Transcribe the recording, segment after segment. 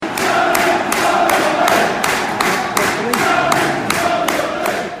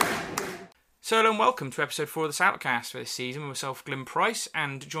welcome to episode 4 of the Soutcast for this season with myself, Glyn Price,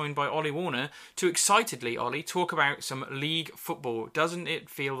 and joined by Ollie Warner to excitedly, Ollie, talk about some league football. Doesn't it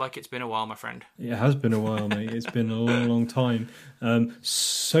feel like it's been a while, my friend? It has been a while, mate. It's been a long, long time.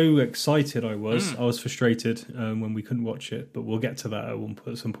 So excited I was. I was frustrated when we couldn't watch it, but we'll get to that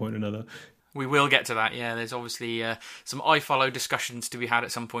at some point or another. We will get to that, yeah. There's obviously some iFollow discussions to be had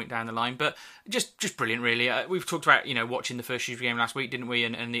at some point down the line, but just brilliant, really. We've talked about, watching the first Shrewsbury game last week, didn't we?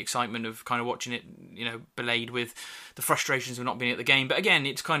 And the excitement of kind of watching it, belayed with the frustrations of not being at the game. But again,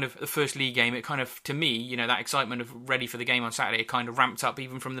 it's kind of the first league game. It kind of, to me, that excitement of ready for the game on Saturday, it kind of ramped up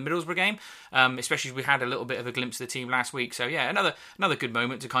even from the Middlesbrough game, especially as we had a little bit of a glimpse of the team last week. So yeah, another good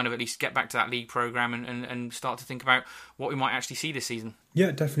moment to kind of at least get back to that league programme and start to think about what we might actually see this season.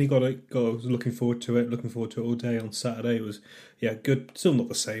 Yeah, definitely I was looking forward to it all day on Saturday. It was, good. Still not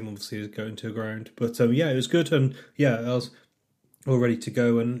the same, obviously, as going to a ground. But, it was good. And, I was all ready to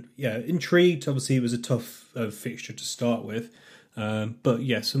go. And, intrigued. Obviously, it was a tough fixture to start with. But,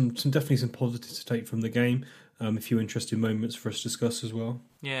 some definitely some positives to take from the game. A few interesting moments for us to discuss as well.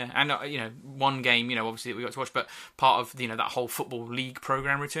 Yeah, and one game, obviously that we got to watch, but part of that whole football league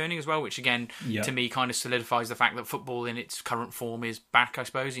program returning as well, which again to me kind of solidifies the fact that football in its current form is back. I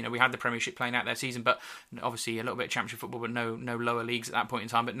suppose we had the Premiership playing out their season, but obviously a little bit of Championship football, but no lower leagues at that point in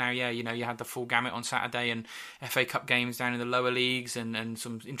time. But now, you had the full gamut on Saturday and FA Cup games down in the lower leagues, and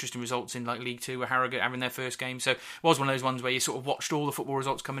some interesting results in like League Two, where Harrogate having their first game. So it was one of those ones where you sort of watched all the football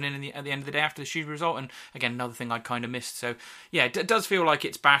results coming in at the end of the day after the Shrewsbury result, and again another thing I'd kind of missed. So yeah, it does feel like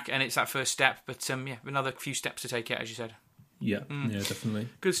it's back and it's that first step, but another few steps to take it, as you said. Yeah, definitely.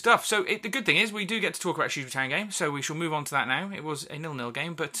 Good stuff. So the good thing is we do get to talk about Shrewsbury Town game, so we shall move on to that now. It was a 0-0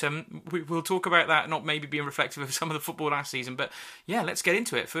 game, but we'll talk about that, not maybe being reflective of some of the football last season, but let's get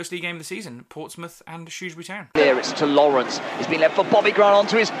into it. First league game of the season, Portsmouth and Shrewsbury Town. Here it's to Lawrence. It's been left for Bobby Grant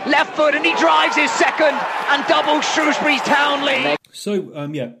onto his left foot, and he drives his second and doubles Shrewsbury Town lead. So,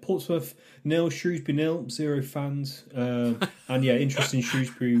 Portsmouth 0, Shrewsbury 0, 0 fans. Interesting,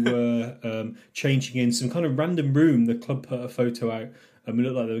 Shrewsbury were changing in some kind of random room. The club put a photo out and it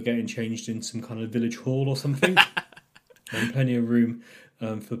looked like they were getting changed in some kind of village hall or something. And plenty of room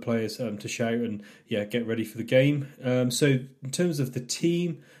for the players to shout and get ready for the game. So in terms of the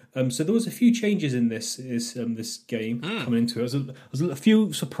team, so there was a few changes in this game coming into it. There was a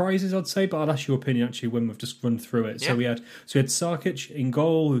few surprises, I'd say, but I'll ask your opinion actually when we've just run through it. Yeah. So we had Sarkic in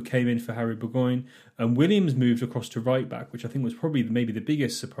goal, who came in for Harry Burgoyne, and Williams moved across to right back, which I think was probably maybe the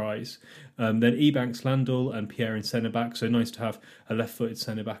biggest surprise. Then Ebanks, Landell, and Pierre in centre back. So nice to have a left-footed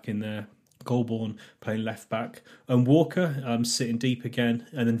centre back in there. Goulbourne playing left back, and Walker sitting deep again,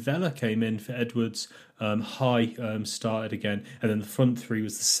 and then Vela came in for Edwards. High started again, and then the front three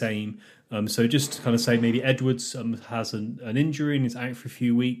was the same. So just to kind of say, maybe Edwards has an injury and is out for a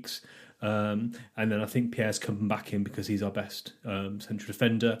few weeks, and then I think Pierre's coming back in because he's our best central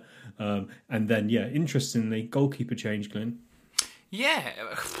defender. And then interestingly, goalkeeper change, Glenn. Yeah,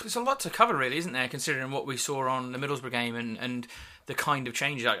 there's a lot to cover, really, isn't there, considering what we saw on the Middlesbrough game and the kind of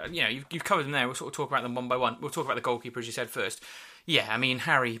changes. You've covered them there. We'll sort of talk about them one by one. We'll talk about the goalkeeper, as you said, first. Yeah, I mean,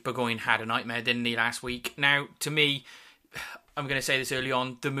 Harry Burgoyne had a nightmare, didn't he, last week? Now, to me, I'm going to say this early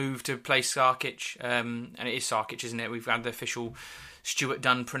on, the move to play Sarkic, and it is Sarkic, isn't it? We've had the official Stuart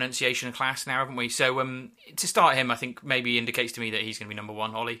Dunn pronunciation class now, haven't we? So to start him, I think maybe indicates to me that he's going to be number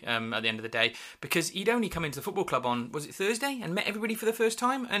one, Ollie, at the end of the day, because he'd only come into the football club on, was it Thursday, and met everybody for the first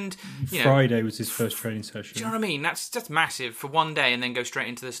time? And Friday was his first training session. Do you know what I mean? That's massive for one day and then go straight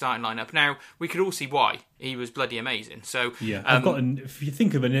into the starting lineup. Now, we could all see why. He was bloody amazing. So I've got if you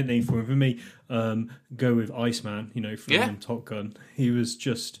think of a nickname for him, for me, go with Iceman, from Top Gun. He was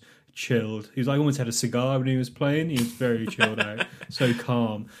just chilled. He was almost had a cigar when he was playing. He was very chilled out, so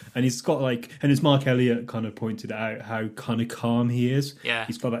calm. And he's got and as Mark Elliott kind of pointed out, how kind of calm he is. Yeah,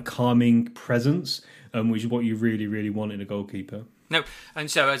 he's got that calming presence, which is what you really, really want in a goalkeeper. No, and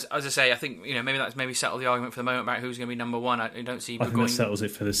so as I say, I think maybe that's settled the argument for the moment about who's going to be number one. I don't see Burgoyne. I think that settles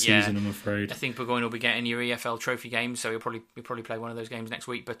it for the season. I'm afraid. I think Burgoyne will be getting your EFL Trophy games, so he'll probably play one of those games next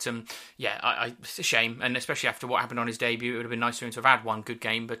week. But it's a shame, and especially after what happened on his debut, it would have been nice for him to have had one good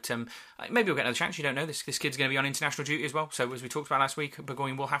game. But maybe he'll get another chance. You don't know. This kid's going to be on international duty as well. So as we talked about last week,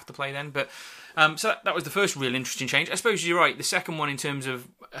 Burgoyne will have to play then. But so that was the first real interesting change. I suppose you're right. The second one, in terms of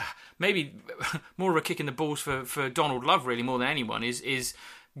maybe more of a kick in the balls for Donald Love, really more than anyone, is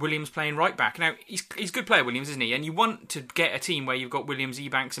Williams playing right back. Now, he's a good player, Williams, isn't he? And you want to get a team where you've got Williams,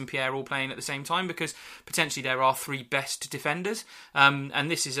 Ebanks and Pierre all playing at the same time, because potentially there are three best defenders.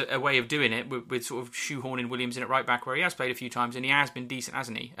 And this is a way of doing it with sort of shoehorning Williams in at right back, where he has played a few times and he has been decent,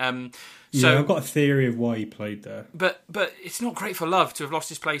 hasn't he? So I've got a theory of why he played there. But it's not great for Love to have lost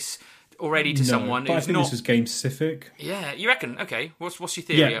his place already to someone but who's I think not. this was game specific. Yeah, you reckon? Okay, what's your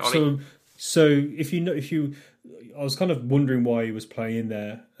theory, Yeah, Ollie? so I was kind of wondering why he was playing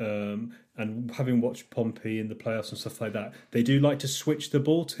there, and having watched Pompey in the playoffs and stuff like that, they do like to switch the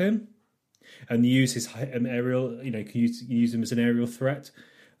ball to him and use his aerial. Can use him as an aerial threat.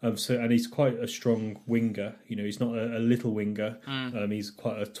 And he's quite a strong winger. He's not a little winger. He's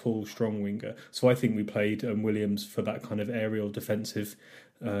quite a tall, strong winger. So I think we played Williams for that kind of aerial defensive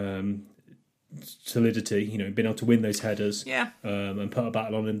solidity. Being able to win those headers. Yeah. And put a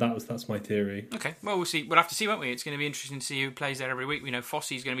battle on him. That's my theory. Okay. Well, we'll see. We'll have to see, won't we? It's going to be interesting to see who plays there every week. We know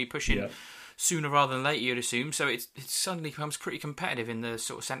Fossey's going to be pushing. Yeah. Sooner rather than later, you'd assume. So it suddenly becomes pretty competitive in the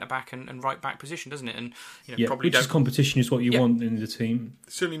sort of centre back and right back position, doesn't it? And probably which is competition is what you want in the team.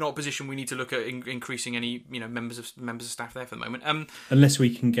 Certainly not a position we need to look at increasing any members of staff there for the moment. Unless we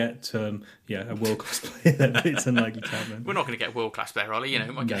can get a world class player, it's unlikely to happen. We're not going to get a world class player, Ollie. We're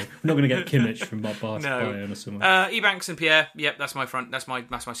not going to get Kimmich from Bayern or something. Ebanks and Pierre. Yep, that's my front. That's my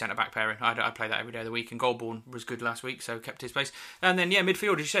centre back pairing. I play that every day of the week. And Goldborn was good last week, so kept his place. And then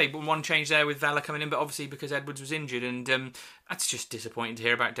midfield. Did you say one change there with Vela coming in, but obviously because Edwards was injured, and that's just disappointing to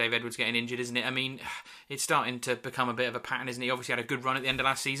hear about Dave Edwards getting injured, isn't it? I mean, it's starting to become a bit of a pattern, isn't he? Obviously had a good run at the end of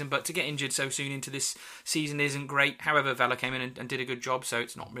last season, but to get injured so soon into this season isn't great. However, Vela came in and did a good job, so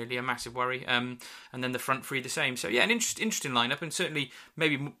it's not really a massive worry. And then the front three the same. So yeah, an interesting lineup, and certainly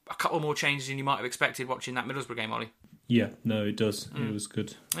maybe a couple more changes than you might have expected watching that Middlesbrough game, Ollie. Yeah, no, it does. It was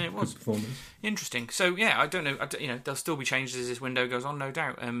good. It was good performance. Interesting. So yeah, I don't know. There'll still be changes as this window goes on, no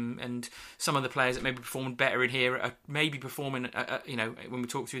doubt. And some of the players that maybe performed better in here are maybe performing. When we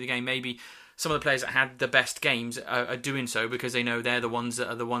talk through the game, maybe some of the players that had the best games are doing so because they know they're the ones that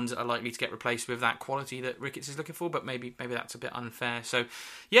are likely to get replaced with that quality that Ricketts is looking for. But maybe that's a bit unfair. So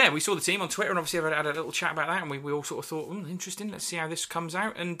yeah, we saw the team on Twitter and obviously I had a little chat about that, and we all sort of thought, interesting. Let's see how this comes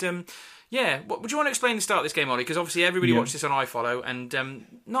out. And would you want to explain the start of this game, Ollie? Because obviously everybody watched this on iFollow, and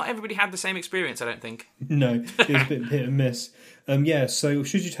not everybody had the same experience, I don't think. No, it was a bit hit and miss. So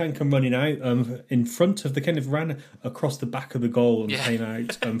Shujitan come running out in front of ran across the back of the goal and came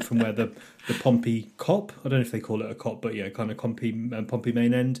out from where the Pompey cop, I don't know if they call it a cop, but kind of Pompey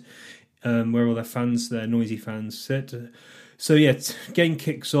main end, where all their noisy fans sit. So game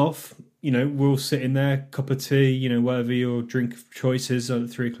kicks off. We're all sitting there, cup of tea, whatever your drink of choice is at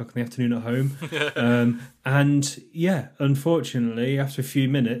 3:00 in the afternoon at home. Unfortunately, after a few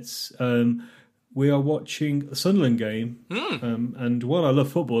minutes, we are watching a Sunderland game. And while I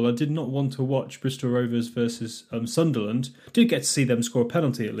love football, I did not want to watch Bristol Rovers versus Sunderland. Did get to see them score a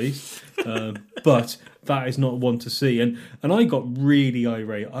penalty at least, but that is not one to see. And I got really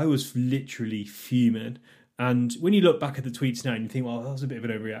irate. I was literally fuming. And when you look back at the tweets now and you think, well, that was a bit of an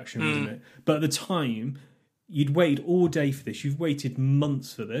overreaction, wasn't it? But at the time, you'd waited all day for this. You've waited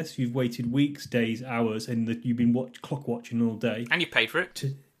months for this. You've waited weeks, days, hours, and you've been clock watching all day. And you paid for it.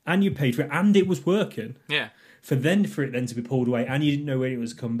 And it was working. Yeah. For it then to be pulled away, and you didn't know when it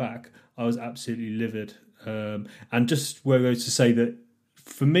was come back, I was absolutely livid. And just were to say that,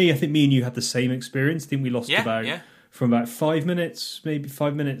 for me, I think me and you had the same experience. I think we lost from about 5 minutes, maybe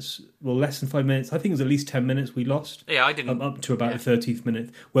 5 minutes, well, less than 5 minutes. I think it was at least 10 minutes we lost. Yeah, I didn't. Up to about the 13th minute,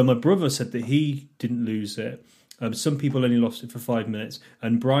 where my brother said that he didn't lose it. Some people only lost it for 5 minutes.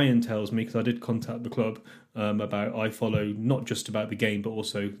 And Brian tells me, because I did contact the club about iFollow, not just about the game, but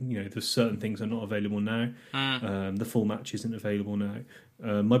also, there's certain things are not available now. The full match isn't available now.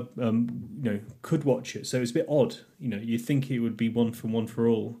 Could watch it. So it's a bit odd. You think it would be one for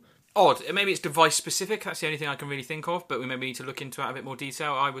all. Odd. Maybe it's device specific. That's the only thing I can really think of. But we maybe need to look into that a bit more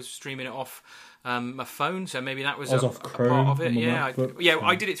detail. I was streaming it off my phone, so maybe that was a part of it.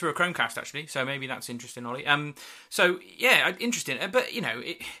 I did it through a Chromecast actually. So maybe that's interesting, Ollie. Interesting. But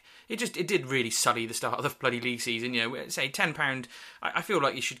it did really sully the start of the bloody league season. Say £10. I feel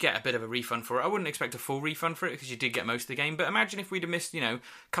like you should get a bit of a refund for it. I wouldn't expect a full refund for it because you did get most of the game. But imagine if we'd have missed, a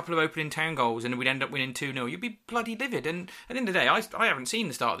couple of opening town goals and we'd end up winning 2-0. You'd be bloody livid. And at the end of the day, I haven't seen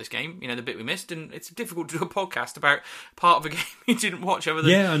the start of this game. The bit we missed, and it's difficult to do a podcast about part of a game you didn't watch over the.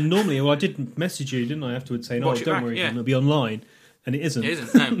 Yeah, and normally, I did message you, didn't I? Afterwards, saying, don't worry, it'll be online. And it isn't. It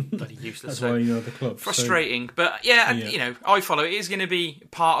isn't. No, bloody useless. That's why you know the club. Frustrating. So. But iFollow, it is going to be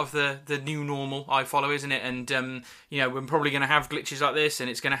part of the new normal, iFollow, isn't it? And, we're probably going to have glitches like this,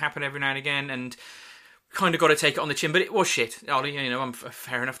 and it's going to happen every now and again. And kind of got to take it on the chin, but it was shit. Ollie, I'm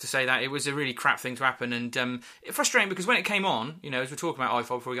fair enough to say that. It was a really crap thing to happen, and it's frustrating because when it came on, as we're talking about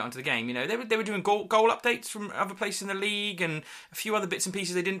iFol before we got into the game, they were doing goal updates from other places in the league and a few other bits and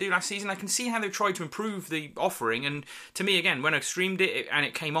pieces they didn't do last season. I can see how they've tried to improve the offering, and to me, again, when I streamed it and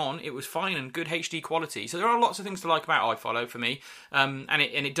it came on, it was fine and good HD quality. So there are lots of things to like about iFollow for me, and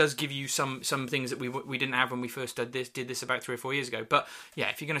it does give you some things that we didn't have when we first did this about 3 or 4 years ago. But yeah,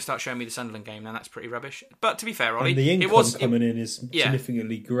 if you're going to start showing me the Sunderland game, then that's pretty rubbish. But to be fair, Ollie, and the income coming in is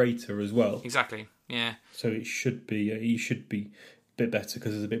significantly greater as well. Exactly, yeah. So it should be a bit better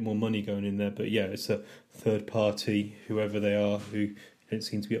because there's a bit more money going in there. But yeah, it's a third party, whoever they are, who don't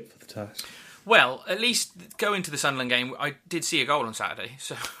seem to be up for the task. Well, at least going to the Sunderland game, I did see a goal on Saturday.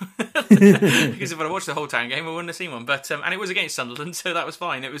 So because if I'd watched the whole town game, I wouldn't have seen one. But and it was against Sunderland, so that was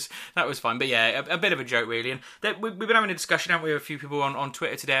fine. That was fine. But yeah, a bit of a joke really. And we've been having a discussion, haven't we, with a few people on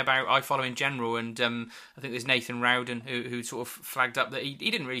Twitter today about iFollow in general. And I think there's Nathan Rowden who sort of flagged up that he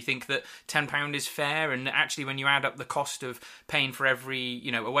didn't really think that £10 is fair. And actually, when you add up the cost of paying for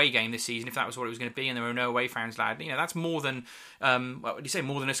every away game this season, if that was what it was going to be, and there were no away fans allowed, that's more than what would you say,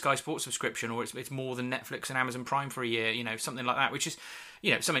 more than a Sky Sports subscription, or it's more than Netflix and Amazon Prime for a year, something like that, which is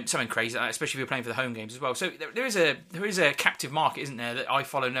something crazy like that, especially if you're playing for the home games as well. So there is a captive market, isn't there, that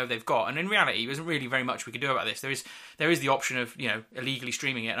iFollow know they've got, and in reality there isn't really very much we can do about this. There is the option of illegally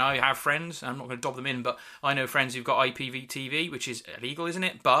streaming it, and I have friends, I'm not going to dob them in, but I know friends who've got IPTV, which is illegal, isn't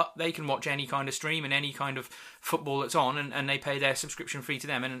it? But they can watch any kind of stream and any kind of football that's on, and they pay their subscription fee to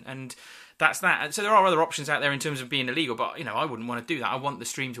them, and that's that. And so there are other options out there in terms of being illegal, but I wouldn't want to do that. I want the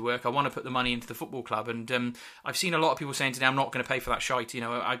stream to work. I want to put the money into the football club, and I've seen a lot of people saying today, I'm not going to pay for that shite.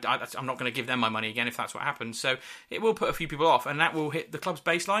 I'm not going to give them my money again if that's what happens. So it will put a few people off, and that will hit the club's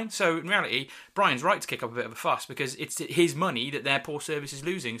baseline. So in reality, Brian's right to kick up a bit of a fuss because it's his money that their poor service is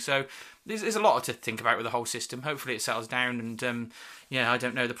losing. So there's a lot to think about with the whole system. Hopefully it settles down, and I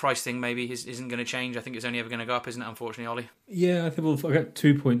don't know, the price thing maybe isn't going to change. I think it's only ever going to go up, isn't it, unfortunately, Ollie? Yeah, I think I've got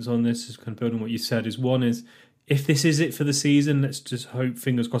 2 points on this, just kind of building on what you said. One is, if this is it for the season, let's just hope,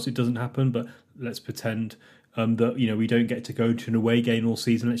 fingers crossed, it doesn't happen, but let's pretend that we don't get to go to an away game all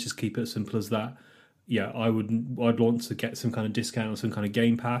season. Let's just keep it as simple as that. Yeah, I'd want to get some kind of discount or some kind of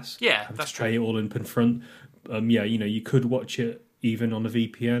Game Pass. Yeah, that's true. Pay it all in front. You could watch it even on a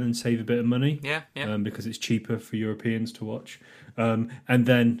VPN and save a bit of money. Yeah. Because it's cheaper for Europeans to watch. And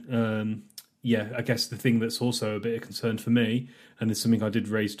then, I guess the thing that's also a bit of concern for me, and it's something I did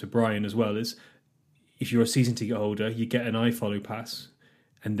raise to Brian as well, is if you're a season ticket holder, you get an iFollow pass,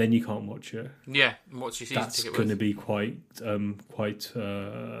 and then you can't watch it. Yeah, what's your season ticket? That's going to be quite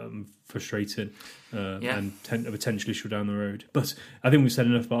frustrating and potentially issue down the road. But I think we've said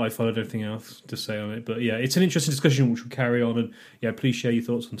enough about iFollow. Anything else to say on it? But yeah, it's an interesting discussion which we'll carry on. And yeah, please share your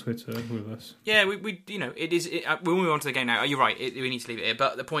thoughts on Twitter with us. Yeah, it is. We'll move on to the game now. You're right. We need to leave it here.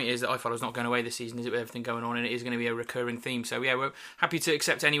 But the point is that iFollow's not going away this season, is it? With everything going on, and it is going to be a recurring theme. So yeah, we're happy to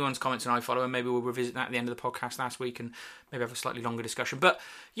accept anyone's comments on iFollow, and maybe we'll revisit that at the end of the podcast last week, and maybe have a slightly longer discussion. But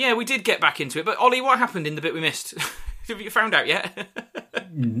yeah, we did get back into it. But Ollie, what happened in the bit we missed? Have you found out yet?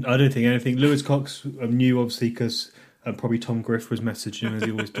 I don't think anything. Lewis Cox knew, obviously, because probably Tom Griff was messaging him, as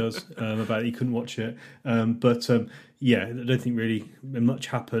he always does, about he couldn't watch it. I don't think really much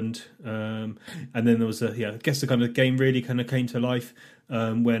happened. And then there was I guess the kind of game really kind of came to life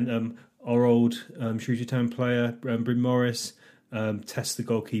when our old Shrewsbury Town player, Bryn Morris, test the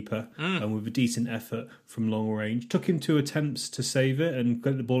goalkeeper with a decent effort from long range. Took him 2 attempts to save it and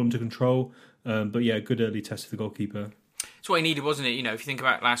get the ball under control. Good early test for the goalkeeper. It's what he needed, wasn't it? If you think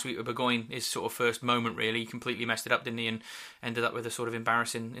about last week with Burgoyne, his sort of first moment, really, he completely messed it up, didn't he? And ended up with a sort of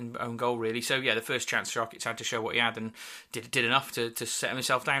embarrassing own goal, really. So, yeah, the first chance Sharkits had to show what he had and did enough to settle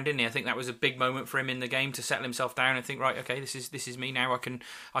himself down, didn't he? I think that was a big moment for him in the game, to settle himself down and think, right, okay, this is me now.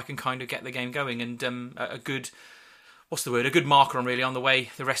 I can kind of get the game going. And a good... What's the word? A good marker on the way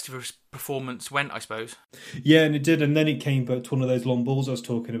the rest of his performance went, I suppose. Yeah, and it did. And then it came back to one of those long balls I was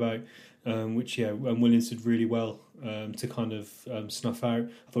talking about, which Williams did really well to kind of snuff out.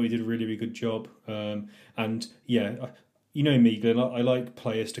 I thought he did a really, really good job. You know me, Glenn, I like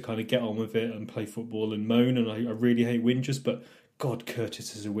players to kind of get on with it and play football and moan, and I really hate whingers, but God,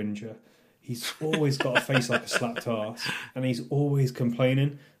 Curtis is a whinger. He's always got a face like a slapped arse, and he's always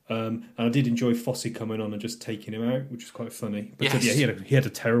complaining. And I did enjoy Fossey coming on and just taking him out, which was quite funny. But yes. He had a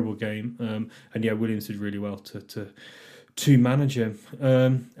terrible game, and Williams did really well to manage him.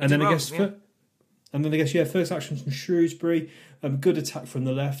 First action from Shrewsbury, good attack from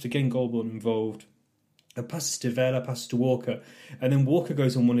the left, again Goulburn involved. Passes to Vela, passes to Walker, and then Walker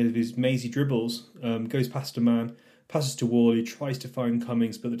goes on one of his mazy dribbles, goes past a man, passes to Worley, tries to find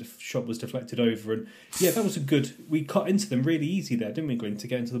Cummings, but the shot was deflected over. And yeah, that was a good. We cut into them really easy there, didn't we, Glyn, to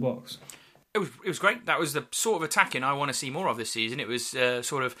get into the box? It was great. That was the sort of attacking I want to see more of this season. It was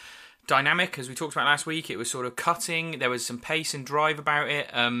sort of dynamic, as we talked about last week. It was sort of cutting. There was some pace and drive about it,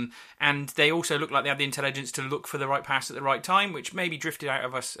 and they also looked like they had the intelligence to look for the right pass at the right time, which maybe drifted out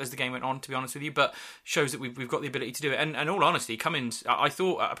of us as the game went on, to be honest with you, but shows that we've got the ability to do it. And all honesty, Cummins, I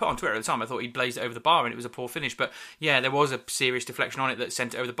put on Twitter at the time, I thought he blazed it over the bar and it was a poor finish, but yeah, there was a serious deflection on it that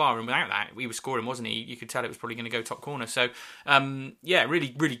sent it over the bar, and without that, he was scoring, wasn't he? You could tell it was probably going to go top corner. So yeah,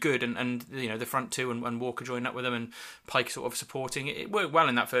 really, really good, and you know, the front two and Walker joining up with them, and Pike sort of supporting it. It worked well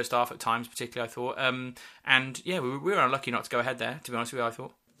in that first half at times, particularly, I thought. And yeah, we were unlucky not to go ahead there, to be honest with you, I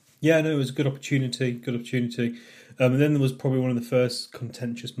thought. Yeah, no, it was a good opportunity. And then there was probably one of the first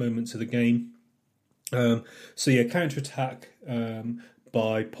contentious moments of the game. So yeah, counter-attack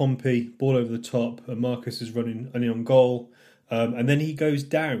by Pompey, ball over the top, and Marcus is running on goal, and then he goes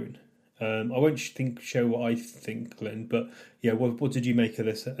down. I won't show what I think, Glenn, but yeah, what did you make of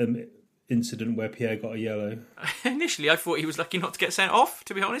this incident where Pierre got a yellow? Initially, I thought he was lucky not to get sent off,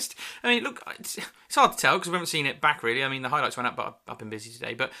 to be honest. I mean, look, it's hard to tell because we haven't seen it back, really. I mean, the highlights went up, but I've been busy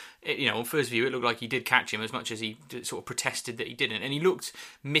today. But, on first view, it looked like he did catch him as much as he sort of protested that he didn't. And he looked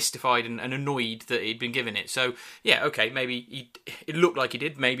mystified and annoyed that he'd been given it. So, yeah, okay, maybe it looked like he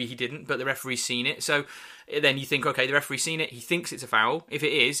did, maybe he didn't, but the referee's seen it. So then you think, okay, the referee's seen it, he thinks it's a foul. If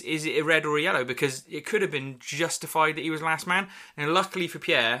it is it a red or a yellow? Because it could have been justified that he was last man. And luckily for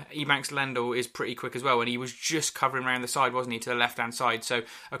Pierre, Ebanks Lendl is pretty quick as well, and he was just covering around the side, wasn't he, to the left-hand side. So,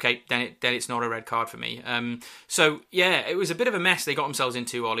 okay, then it's not a red card for me. So, yeah, it was a bit of a mess they got themselves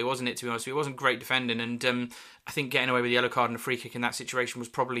into, Ollie, wasn't it, to be honest with you? It wasn't great defending, and I think getting away with a yellow card and a free kick in that situation was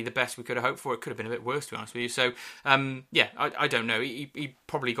probably the best we could have hoped for. It could have been a bit worse, to be honest with you. So, yeah, I don't know. He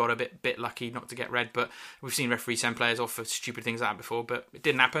probably got a bit lucky not to get red, but we've seen referees send players off for stupid things like that before, but it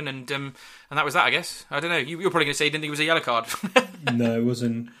didn't happen, and that was that, I guess. I don't know. You're probably going to say you didn't think it was a yellow card. No, it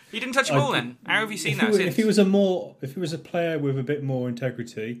wasn't. He didn't touch the ball then? How have you seen that since? If he was a player with a bit more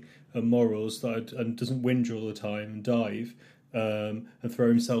integrity and morals and doesn't whinge all the time and dive and throw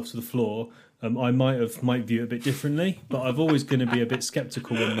himself to the floor, I might view it a bit differently. But I'm always going to be a bit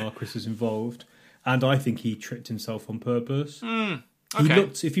sceptical when Marcus is involved, and I think he tricked himself on purpose. Okay. He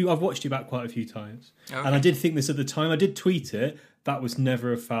looked. I've watched it back quite a few times, and I did think this at the time. I did tweet it. That was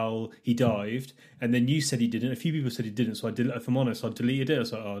never a foul. He dived, and then you said he didn't. A few people said he didn't. So if I'm honest, I deleted it. I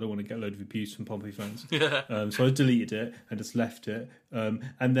was like, I don't want to get a load of abuse from Pompey fans. So I deleted it and just left it.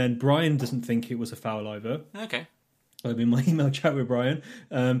 And then Brian doesn't think it was a foul either. Okay. I'm in my email chat with Brian,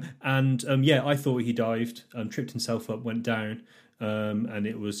 yeah, I thought he dived, tripped himself up, went down, and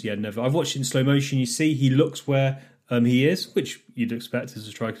it was never. I've watched it in slow motion. You see, he looks where he is, which you'd expect as a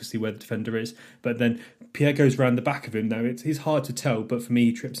striker to see where the defender is. But then Pierre goes around the back of him. Now it's hard to tell, but for me,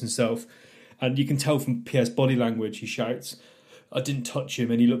 he trips himself, and you can tell from Pierre's body language. He shouts, "I didn't touch him,"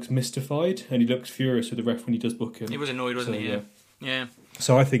 and he looks mystified and he looks furious with the ref when he does book him. He was annoyed, wasn't he? Yeah.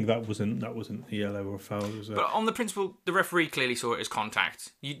 So I think that wasn't a yellow or a foul. But on the principle, the referee clearly saw it as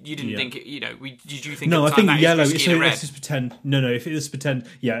contact. You didn't think it. Did you think? No, at the I think time yellow. Let's just pretend. No. If it is pretend,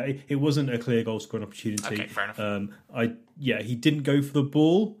 it wasn't a clear goal scoring opportunity. Okay, fair enough. He didn't go for the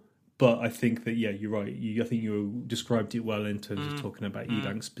ball. But I think that, you're right. I think you described it well in terms of talking about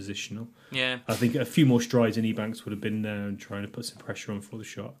Ebanks' positional. Yeah. I think a few more strides in Ebanks would have been there and trying to put some pressure on for the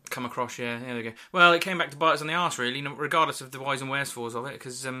shot. Come across, yeah. There we go. Well, it came back to bite us on the arse, really, regardless of the whys and wherefores of it,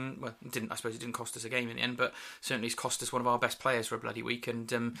 because, I suppose it didn't cost us a game in the end, but certainly it's cost us one of our best players for a bloody week, and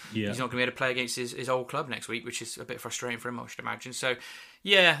he's not going to be able to play against his old club next week, which is a bit frustrating for him, I should imagine. So,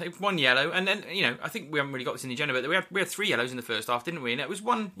 yeah, one yellow, and then I think we haven't really got this in the agenda, but we had 3 yellows in the first half, didn't we? And it was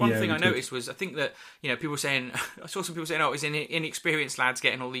one thing I noticed was I think that people saying I saw some people saying, "Oh, it's inexperienced lads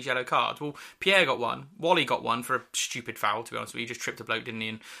getting all these yellow cards." Well, Pierre got one, Wally got one for a stupid foul. To be honest with you, he just tripped a bloke, didn't he?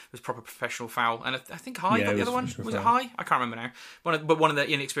 And it was a proper professional foul. And I think High got the other one. Was it High? I can't remember now. One of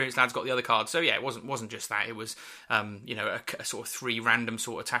the inexperienced lads got the other card. So yeah, it wasn't just that. It was a sort of 3 random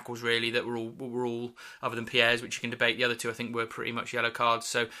sort of tackles really that were all other than Pierre's, which you can debate. The other 2 I think were pretty much yellow cards.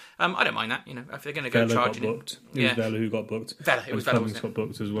 So I don't mind that. If they're going to go charging him. It was Vela who got booked. It was Vela. Got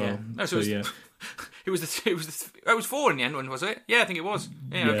booked as well. Yeah. It was 4 in the end, was it? Yeah, I think it was.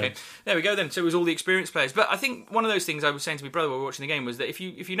 Yeah, okay. There we go then. So it was all the experienced players. But I think one of those things I was saying to my brother while we were watching the game was that if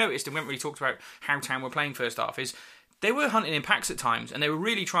you noticed, and we haven't really talked about how Town were playing first half, is they were hunting in packs at times, and they were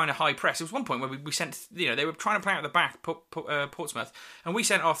really trying to high press. There was one point where we sent, they were trying to play out the back, Portsmouth, and we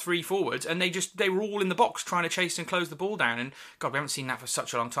sent our 3 forwards, and they were all in the box trying to chase and close the ball down. And God, we haven't seen that for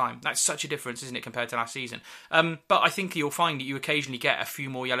such a long time. That's such a difference, isn't it, compared to last season? But I think you'll find that you occasionally get a few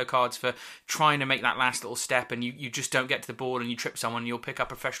more yellow cards for trying to make that last little step, and you just don't get to the ball and you trip someone, and you'll pick up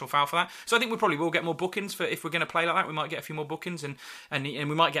a professional foul for that. So I think we probably will get more bookings for if we're going to play like that. We might get a few more bookings, and we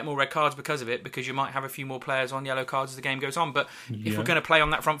might get more red cards because of it, because you might have a few more players on yellow cards as the game goes on. But if we're going to play on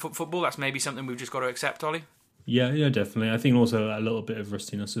that front foot football, that's maybe something we've just got to accept, Ollie. Yeah, definitely. I think also a little bit of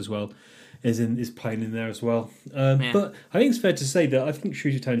rustiness as well is playing in there as well. But I think it's fair to say that I think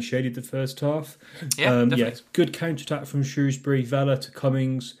Shrewsbury Town shaded the first half. Good counter-attack from Shrewsbury, Vela to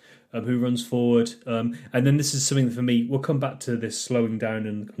Cummings, who runs forward. And then this is something for me, we'll come back to this slowing down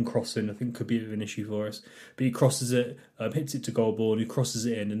and crossing, I think could be an issue for us. But he crosses it, hits it to goal ball, and he crosses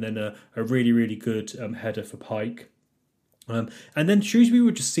it in, and then a really, really good header for Pike. And then Shrewsbury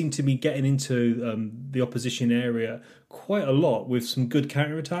would just seem to be getting into the opposition area quite a lot with some good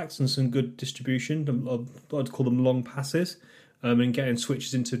counter-attacks and some good distribution. I'd call them long passes, and getting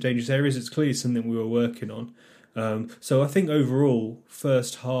switches into dangerous areas. It's clearly something we were working on. So I think overall,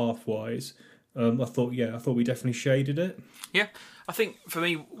 first half-wise, I thought we definitely shaded it. Yeah. I think for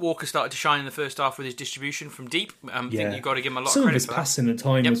me, Walker started to shine in the first half with his distribution from deep. I think you've got to give him a lot of credit for that. Some of his passing at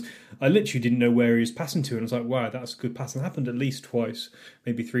times was, I literally didn't know where he was passing to, and I was like, wow, that's a good pass. And it happened at least twice,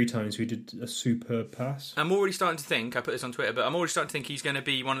 maybe 3 times we did a superb pass. I'm already starting to think, I put this on Twitter, but I'm already starting to think he's going to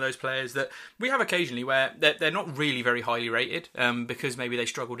be one of those players that we have occasionally where they're not really very highly rated, because maybe they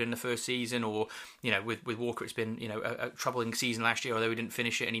struggled in the first season, or, with Walker it's been, a troubling season last year, although he didn't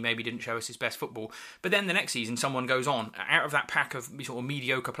finish it and he maybe didn't show us his best football. But then the next season, someone goes on, out of that pack of sort of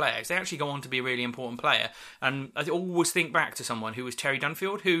mediocre players, they actually go on to be a really important player. And I always think back to someone who was Terry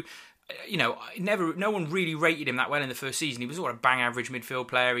Dunfield, who, no one really rated him that well in the first season. He was sort of a bang average midfield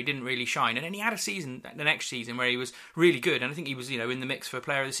player. He didn't really shine. And then he had a season, the next season, where he was really good. And I think he was, in the mix for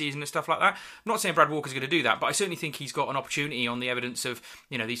player of the season and stuff like that. I'm not saying Brad Walker's going to do that, but I certainly think he's got an opportunity on the evidence of,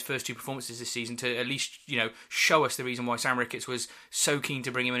 these first 2 performances this season to at least, show us the reason why Sam Ricketts was so keen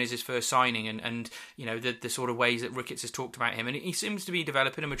to bring him in as his first signing, and the sort of ways that Ricketts has talked about him. And he seems to be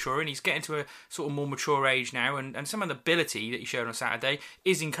developing and maturing. He's getting to a sort of more mature age now, and some of the ability that he showed on Saturday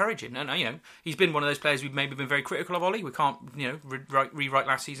is encouraging. And, he's been one of those players we've maybe been very critical of, Ollie. We can't, rewrite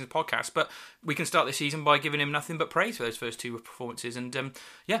last season's podcast, but we can start this season by giving him nothing but praise for those first 2 performances. And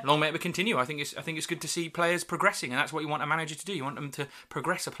long may it continue. I think it's good to see players progressing, and that's what you want a manager to do. You want them to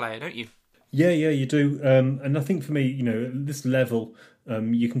progress a player, don't you? Yeah, you do. And I think for me, at this level,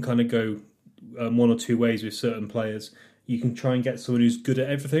 you can kind of go 1 or 2 ways with certain players. You can try and get someone who's good at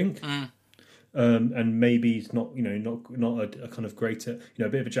everything. And maybe he's not a kind of great at, a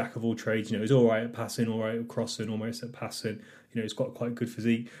bit of a jack of all trades. He's all right at passing, all right at crossing, almost at passing. He's got quite good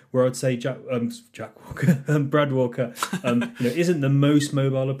physique. Where I'd say Brad Walker, isn't the most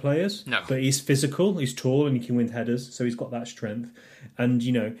mobile of players. No. But he's physical, he's tall, and he can win headers, so he's got that strength. And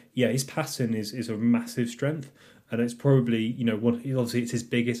his passing is a massive strength. And it's probably, obviously it's his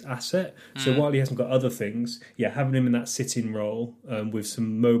biggest asset. So while he hasn't got other things, having him in that sitting role with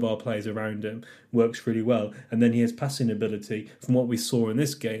some mobile players around him works really well. And then he has passing ability. From what we saw in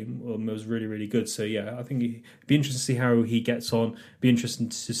this game, it was really, really good. So I think it'd be interesting to see how he gets on. Be interesting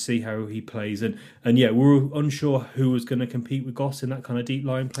to see how he plays. And we're unsure who was going to compete with Goss in that kind of deep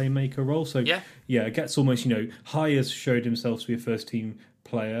line playmaker role. So it gets almost, High has showed himself to be a first team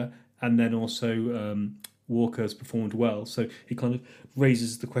player, and then also Walker has performed well, so it kind of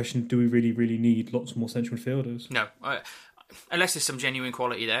raises the question: do we really, really need lots more central midfielders? No, unless there's some genuine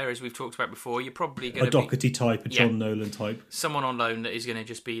quality there, as we've talked about before. You're probably going to Doherty type, a John Nolan type, someone on loan that is going to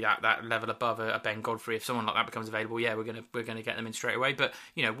just be that level above a Ben Godfrey. If someone like that becomes available, we're going to get them in straight away. But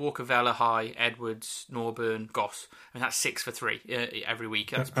Walker, Vela, High, Edwards, Norburn, Goss. I mean, that's 6 for 3 every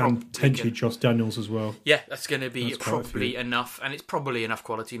week. That's and potentially Josh Daniels as well. Yeah, that's going to be probably enough, and it's probably enough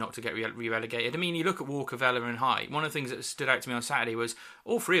quality not to get re-relegated. I mean, you look at Walker, Vela, and High. One of the things that stood out to me on Saturday was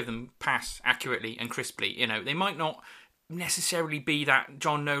all 3 of them pass accurately and crisply. They might not necessarily be that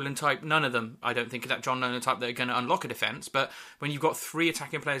John Nolan type. None of them, I don't think, are that John Nolan type that are going to unlock a defence. But when you've got 3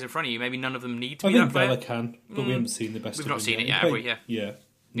 attacking players in front of you, maybe none of them need to be that player. I think Vela can, but we haven't seen the best of him. We've not seen it yet, have we? Yeah.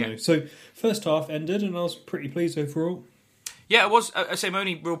 No. So first half ended, and I was pretty pleased overall. Yeah, it was. I say my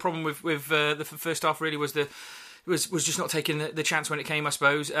only real problem with the first half really was the was just not taking the chance when it came, I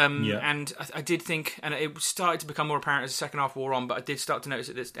suppose. And I did think, and it started to become more apparent as the second half wore on, but I did start to notice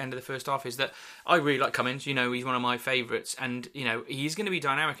at the end of the first half is that I really like Cummings. He's one of my favourites, and he's going to be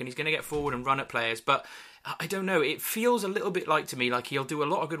dynamic and he's going to get forward and run at players, but I don't know, it feels a little bit like to me like he'll do a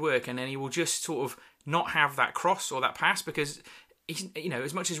lot of good work and then he will just sort of not have that cross or that pass, because he's,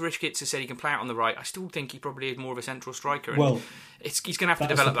 as much as Ricketts has said he can play out on the right, I still think he probably is more of a central striker. And he's going to have to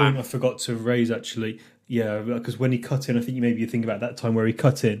develop that. I forgot to raise actually. Yeah, because when he cut in, I think you think about that time where he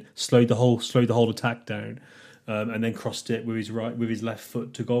cut in, slowed the whole attack down, and then crossed it with his left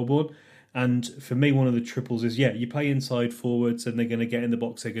foot to goalboard. And for me, one of the triples is you play inside forwards and they're going to get in the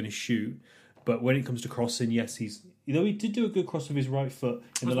box, they're going to shoot. But when it comes to crossing, yes, he did do a good cross with his right foot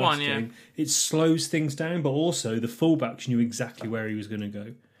in the last game. It slows things down, but also the fullbacks knew exactly where he was going to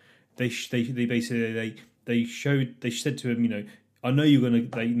go. They basically said to him, I know you're going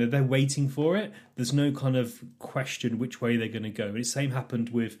to. They're waiting for it. There's no kind of question which way they're going to go. And the same happened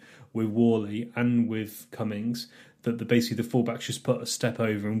with Worley and with Cummings. That basically the fullbacks just put a step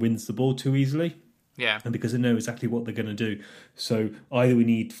over and wins the ball too easily. Yeah, and because they know exactly what they're going to do. So either we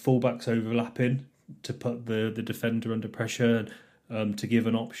need fullbacks overlapping to put the defender under pressure to give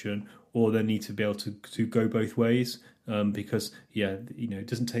an option, or they need to be able to go both ways. Because it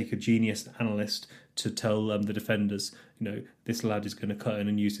doesn't take a genius analyst to tell the defenders, this lad is going to cut in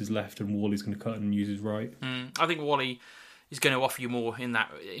and use his left, and Worley's going to cut in and use his right. I think Worley is going to offer you more in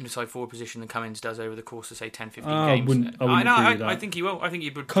that inside forward position than Cummings does over the course of, say, 10, 15 games. I wouldn't agree with that. I think he will. I think he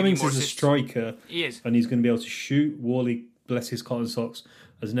would. Cummings is a striker. He is. And he's going to be able to shoot. Worley, bless his cotton socks,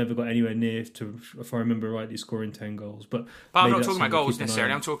 has never got anywhere near to, if I remember rightly, scoring 10 goals. But I'm not talking about goals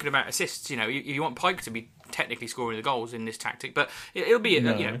necessarily. I'm talking about assists. You want Pike to be technically scoring the goals in this tactic, but it'll be 2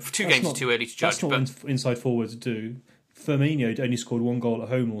 games is too early to judge. That's not what inside forwards do. Firmino only scored 1 goal at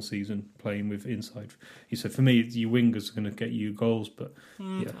home all season playing with inside. So for me, your wingers are going to get you goals, but I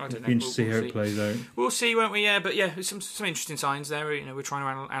don't know. It'll be interesting to see how it plays out. We'll see, won't we? Yeah, but some interesting signs there. We're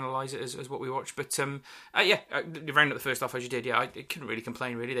trying to analyse it as what we watch, but round up the first half as you did. I couldn't really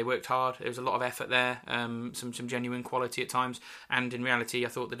complain. Really, they worked hard. There was a lot of effort there. Some genuine quality at times, and in reality, I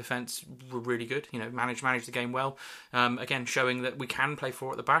thought the defence were really good. Managed the game well. Again, showing that we can play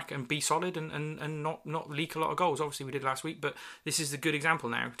 4 at the back and be solid and not leak a lot of goals. Obviously, we did last week, but this is a good example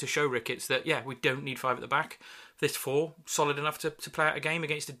now to show Ricketts that we don't need 5 at the back. This 4 solid enough to play out a game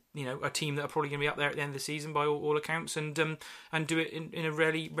against a team that are probably going to be up there at the end of the season by all accounts, and do it in a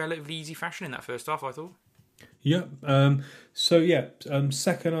relatively easy fashion in that first half, I thought. Yeah.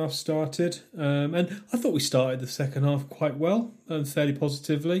 Second half started, and I thought we started the second half quite well, fairly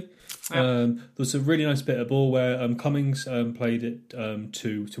positively. Yeah. There was a really nice bit of ball where Cummings played it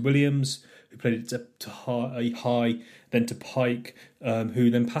to Williams, who played it to High, then to Pike,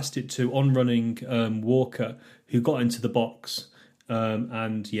 who then passed it to on-running Walker, who got into the box.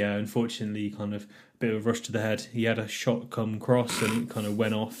 Unfortunately, kind of a bit of a rush to the head. He had a shot come cross and it kind of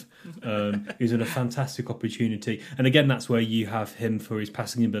went off. He was in a fantastic opportunity. And again, that's where you have him for his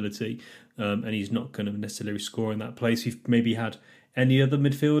passing ability. And he's not going to necessarily score in that place. If maybe had any other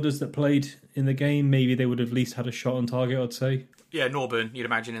midfielders that played in the game, maybe they would have at least had a shot on target, I'd say. Yeah, Norburn, you'd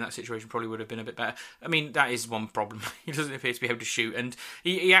imagine in that situation probably would have been a bit better. I mean, that is one problem. He doesn't appear to be able to shoot. And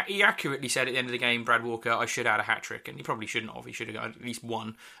he accurately said at the end of the game, Brad Walker, I should have had a hat-trick. And he probably shouldn't have. He should have got at least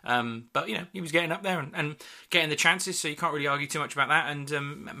 1. But, he was getting up there and getting the chances, so you can't really argue too much about that.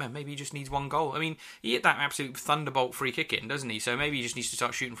 And maybe he just needs 1 goal. I mean, he hit that absolute thunderbolt free kick in, doesn't he? So maybe he just needs to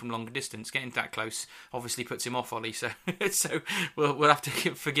start shooting from longer distance. Getting that close obviously puts him off, Ollie. So we'll have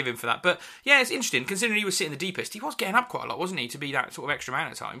to forgive him for that. But, yeah, it's interesting. Considering he was sitting the deepest, he was getting up quite a lot, wasn't he, to be that sort of extra man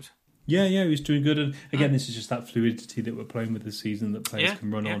at times. Yeah, he was doing good. And again, this is just that fluidity that we're playing with this season that players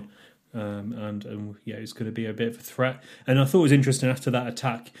can run on. It's going to be a bit of a threat. And I thought it was interesting after that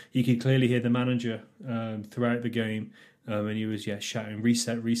attack, you could clearly hear the manager throughout the game, and he was shouting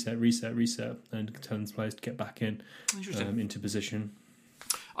reset, and telling the players to get back into position.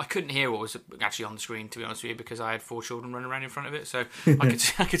 I couldn't hear what was actually on the screen, to be honest with you, because I had 4 children running around in front of it, so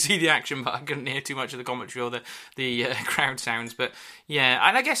I could see the action, but I couldn't hear too much of the commentary or the crowd sounds. But yeah,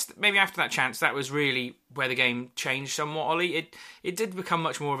 and I guess maybe after that chance, that was really where the game changed somewhat, Ollie. It did become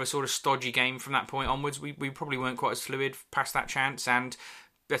much more of a sort of stodgy game from that point onwards. We probably weren't quite as fluid past that chance, and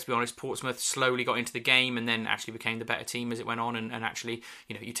let's be honest, Portsmouth slowly got into the game and then actually became the better team as it went on, and actually,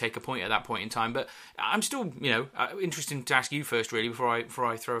 you take a point at that point in time. But I'm still, interested to ask you first, really, before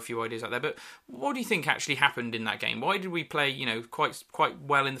I throw a few ideas out there. But what do you think actually happened in that game? Why did we play, quite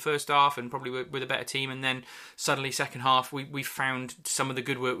well in the first half and probably with a better team, and then suddenly second half we found some of the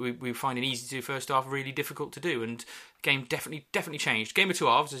good work we were finding easy to do first half really difficult to do, and the game definitely changed. Game of 2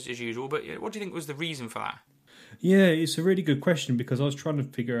 halves as usual, but what do you think was the reason for that? Yeah, it's a really good question because I was trying to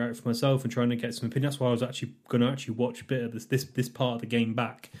figure it out for myself and trying to get some opinion. That's why I was actually going to watch a bit of this part of the game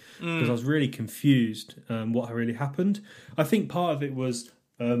back because I was really confused what really happened. I think part of it was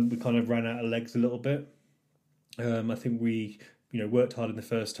we kind of ran out of legs a little bit. I think we worked hard in the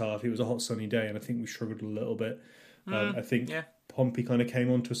first half. It was a hot sunny day, and I think we struggled a little bit. I think Pompey kind of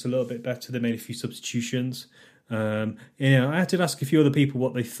came on to us a little bit better. They made a few substitutions. I had to ask a few other people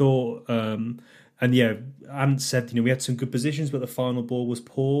what they thought. And Ant said, we had some good positions, but the final ball was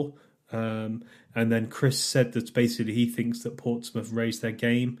poor. And then Chris said that basically he thinks that Portsmouth raised their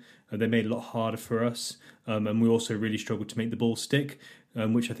game and they made it a lot harder for us. And we also really struggled to make the ball stick,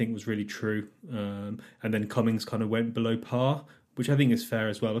 which I think was really true. And then Cummings kind of went below par, which I think is fair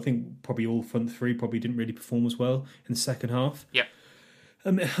as well. I think probably all front three probably didn't really perform as well in the second half. Yeah.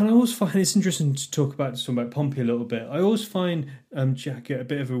 And I always find it's interesting to talk about Pompey a little bit. I always find Jackett a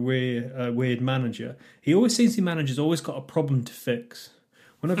bit of a weird manager. He always seems the manager's always got a problem to fix.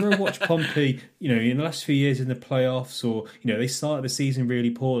 Whenever I watch Pompey, in the last few years in the playoffs, or they started the season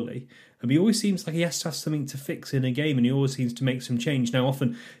really poorly, and he always seems like he has to have something to fix in a game, and he always seems to make some change. Now,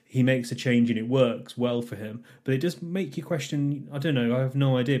 often he makes a change and it works well for him, but it does make you question. I don't know. I have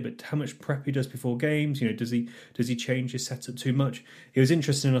no idea, but how much prep he does before games. Does he change his setup too much? It was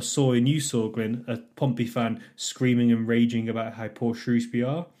interesting. You saw Glenn, a Pompey fan, screaming and raging about how poor Shrewsbury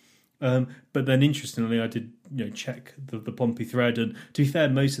are. But then, interestingly, I did check the Pompey thread, and to be fair,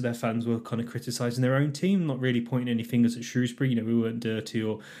 most of their fans were kind of criticising their own team, not really pointing any fingers at Shrewsbury. We weren't dirty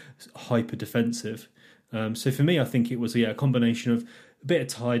or hyper defensive. So for me, I think it was a combination of a bit of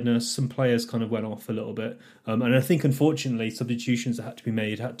tiredness. Some players kind of went off a little bit, and I think unfortunately substitutions that had to be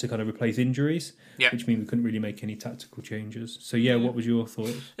made had to kind of replace injuries, which means we couldn't really make any tactical changes. So what was your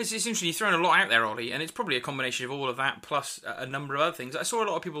thoughts? It's interesting. You've thrown a lot out there, Ollie, and it's probably a combination of all of that plus a number of other things. I saw a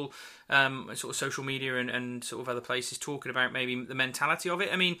lot of people, sort of social media and sort of other places talking about maybe the mentality of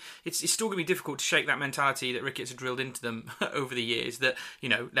it. I mean, it's still going to be difficult to shake that mentality that Ricketts had drilled into them over the years. That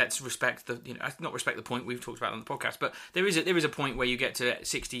let's respect not respect the point we've talked about on the podcast, but there is a point where you get to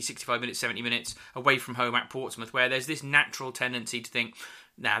 60, 65 minutes, 70 minutes away from home at Portsmouth, where there's this natural tendency to think,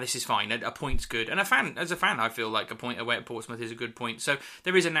 this is fine. A point's good. And as a fan, I feel like a point away at Portsmouth is a good point. So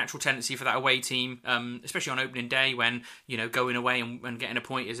there is a natural tendency for that away team, especially on opening day when, going away and getting a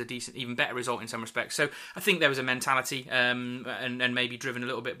point is a decent, even better result in some respects. So I think there was a mentality and maybe driven a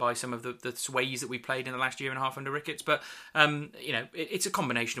little bit by some of the ways that we played in the last year and a half under Ricketts. But, it's a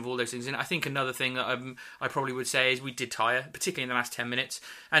combination of all those things. And I think another thing that I probably would say is we did tire, particularly in the last 10 minutes.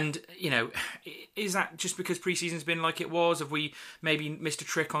 And, is that just because pre-season's been like it was? Have we maybe missed a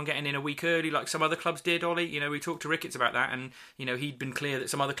trick on getting in a week early like some other clubs did, Ollie? We talked to Ricketts about that, and he'd been clear that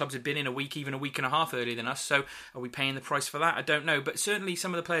some other clubs had been in a week, even a week and a half earlier than us. So are we paying the price for that? I don't know, but certainly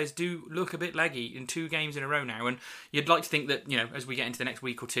some of the players do look a bit leggy in 2 games in a row now, and you'd like to think that as we get into the next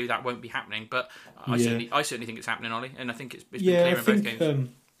week or two that won't be happening, but I certainly think it's happening, Ollie, and I think it's been clear in both games.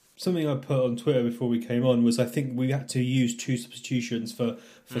 Something I put on Twitter before we came on was I think we had to use 2 substitutions for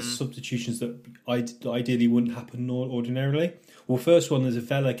substitutions that ideally wouldn't happen ordinarily. Well, first one is a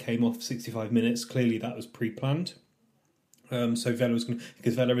Vela came off 65 minutes. Clearly that was pre-planned. So Vela was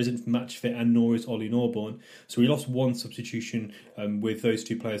because Vela isn't match fit and nor is Ollie Norborn. So we lost 1 substitution with those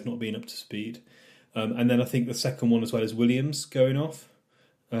 2 players not being up to speed. And then I think the second one as well is Williams going off.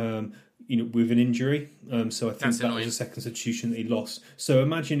 With an injury. So I think that's that was a second substitution that he lost. So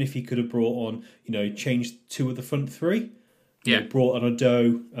imagine if he could have brought on, changed 2 of the front 3. Brought on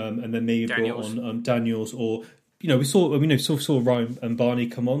Ado, and then maybe Daniels. Brought on Daniels, or we saw Ryan and Barney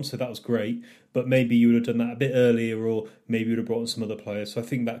come on, so that was great. But maybe you would have done that a bit earlier, or maybe you would have brought on some other players. So I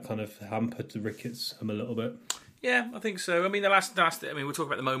think that kind of hampered the Ricketts a little bit. Yeah, I think so. I mean, the last. I mean, we'll talk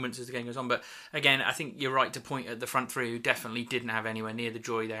about the moments as the game goes on, but again, I think you're right to point at the front 3 who definitely didn't have anywhere near the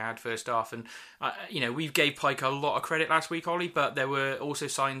joy they had first half. And we gave Pike a lot of credit last week, Ollie, but there were also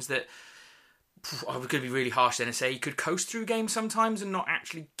signs that I was going to be really harsh then and say he could coast through games sometimes and not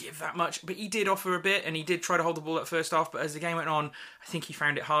actually give that much. But he did offer a bit, and he did try to hold the ball at first half. But as the game went on, I think he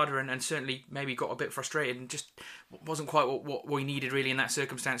found it harder and certainly maybe got a bit frustrated and just wasn't quite what we needed really in that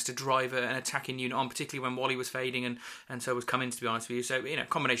circumstance to drive an attacking unit on, particularly when Wally was fading and so was Cummins, to be honest with you. So,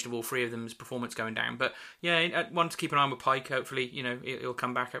 combination of all 3 of them's performance going down. But yeah, one to keep an eye on with Pike. Hopefully, he'll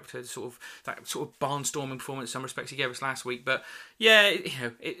come back up to that sort of barnstorming performance in some respects he gave us last week. But yeah,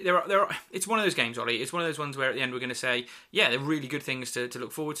 it's one of those games, Ollie. It's one of those ones where at the end we're going to say, yeah, they're really good things to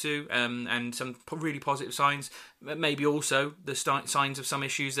look forward to, and some really positive signs. Maybe also the signs of some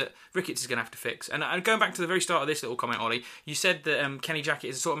issues that Ricketts is going to have to fix. And going back to the very start of this little comment, Ollie, you said that Kenny Jackett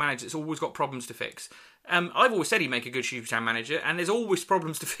is the sort of manager that's always got problems to fix. I've always said he'd make a good Shrewsbury Town manager, and there's always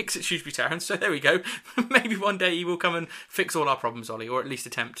problems to fix at Shrewsbury Town, so there we go. Maybe one day he will come and fix all our problems, Ollie, or at least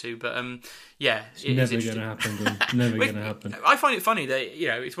attempt to. But it's never going to happen. Never going to happen. I find it funny that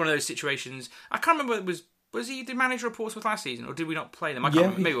it's one of those situations. I can't remember whether it was he the manager of Portsmouth last season, or did we not play them? I can't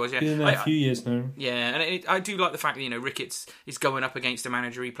remember. Maybe it was. Yeah, been there a few years now. Yeah, and I do like the fact that Ricketts is going up against a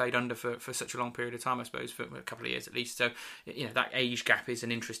manager he played under for such a long period of time. I suppose for a couple of years at least. So that age gap is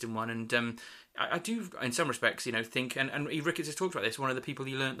an interesting one, and I do in some respects think and Ricketts has talked about this. One of the people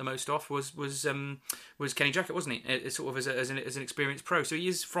he learnt the most off was Kenny Jackett, wasn't he? Sort of as an experienced pro. So he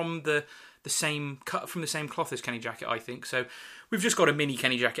is from the same cut from the same cloth as Kenny Jackett, I think. So we've just got a mini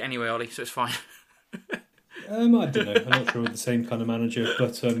Kenny Jackett anyway, Ollie. So it's fine. I don't know. I'm not sure with the same kind of manager,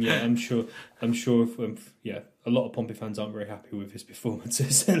 but I'm sure. A lot of Pompey fans aren't very happy with his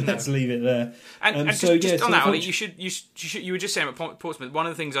performances. So let's leave it there. And just on that, Ollie, you were just saying about Portsmouth. One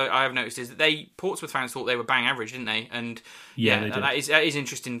of the things I have noticed is that Portsmouth fans thought they were bang average, didn't they? And they did. that is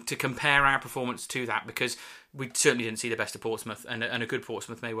interesting to compare our performance to that, because we certainly didn't see the best of Portsmouth, and a good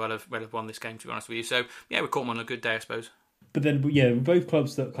Portsmouth may well have won this game, to be honest with you. So we caught them on a good day, I suppose. But then, we're both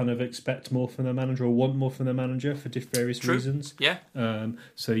clubs that kind of expect more from their manager or want more from their manager for various reasons. Yeah.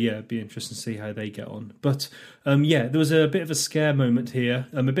 It'd be interesting to see how they get on. But, there was a bit of a scare moment here.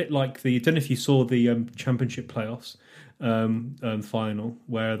 A bit like I don't know if you saw the Championship playoffs final,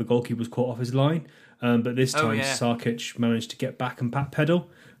 where the goalkeeper was caught off his line. But this time, Sarkic managed to get back and backpedal.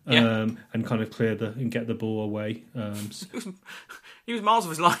 And kind of clear and get the ball away. He was miles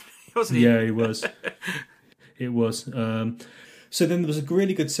off his line, wasn't he? Yeah, he was. It was. So then there was a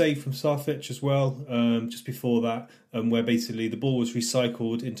really good save from Sarkic as well, just before that, where basically the ball was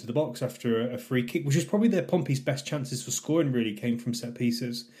recycled into the box after a free kick, which is probably Pompey's best chances for scoring, really came from set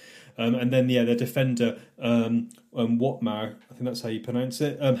pieces. And then, their defender, Watmar, I think that's how you pronounce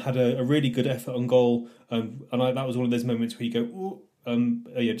it, had a really good effort on goal. That was one of those moments where you go, ooh,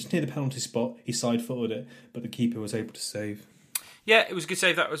 just near the penalty spot, he side-footed it, but the keeper was able to save. Yeah, it was a good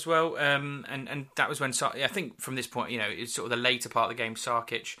save that as well, and that was when I think from this point, it's sort of the later part of the game,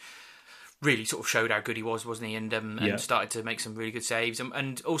 Sarkic really sort of showed how good he was, wasn't he? And started to make some really good saves.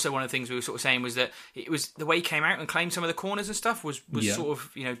 And also one of the things we were sort of saying was that it was the way he came out and claimed some of the corners and stuff was sort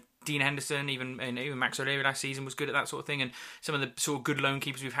of Dean Henderson, even Max O'Leary last season was good at that sort of thing, and some of the sort of good loan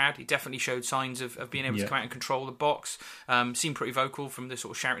keepers we've had, he definitely showed signs of being able to come out and control the box. Seemed pretty vocal from the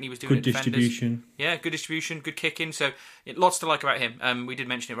sort of shouting he was doing. Good distribution. Yeah, good distribution, good kicking. So lots to like about him. We did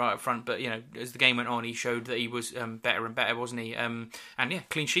mention it right up front, but as the game went on, he showed that he was better and better, wasn't he? And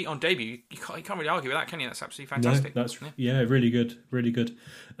clean sheet on debut. You can't really argue with that, can you? That's absolutely fantastic. No, that's really good, really good.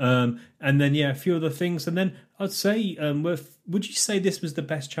 And then a few other things, and then I'd say, would you say this was the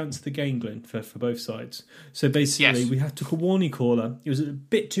best chance of the game, Glenn, for both sides? So basically, we had to Kawarni caller. It was a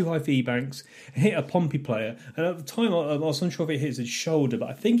bit too high for Ebanks. It hit a Pompey player, and at the time I was unsure if it hit his shoulder, but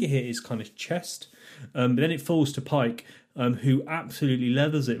I think it hit his kind of chest. But then it falls to Pike, who absolutely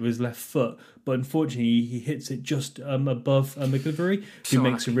leathers it with his left foot. But unfortunately, he hits it just above McGilvery, who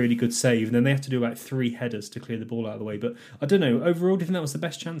makes a really good save. And then they have to do about 3 headers to clear the ball out of the way. But I don't know. Overall, do you think that was the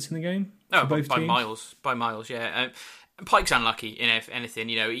best chance in the game? Oh, by miles, yeah. Pike's unlucky in anything.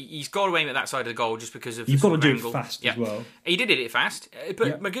 He's got away with that side of the goal just because of you've got to do angle. It fast as well. He did it fast,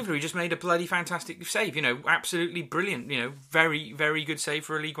 but McGilvery just made a bloody fantastic save. Absolutely brilliant. Very very good save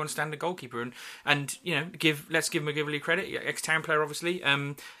for a League One standard goalkeeper. And let's give McGilvery credit. Ex-Town player, obviously.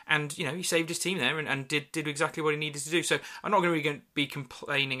 And he saved his team there and did exactly what he needed to do. So I'm not going to be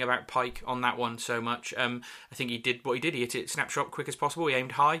complaining about Pike on that one so much. I think he did what he did. He hit it snapshot quick as possible. He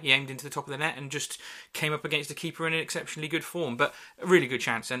aimed high. He aimed into the top of the net and just came up against the keeper in an exceptionally good form, but a really good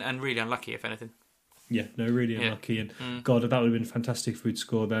chance and really unlucky, if anything. Yeah, no, really unlucky. And God, that would have been fantastic if we'd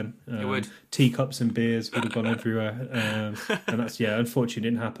scored then. It would. Teacups and beers would have gone everywhere. And that's, unfortunately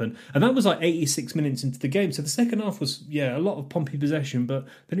didn't happen. And that was like 86 minutes into the game. So the second half was, a lot of Pompey possession, but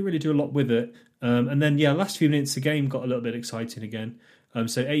they didn't really do a lot with it. And then, last few minutes, the game got a little bit exciting again.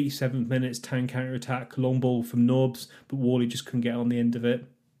 So 87 minutes, Town counter-attack, long ball from Norbs, but Worley just couldn't get on the end of it.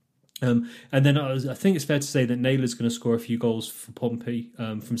 And then I think it's fair to say that Naylor's going to score a few goals for Pompey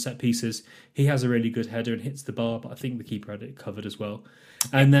from set pieces. He has a really good header and hits the bar, but I think the keeper had it covered as well.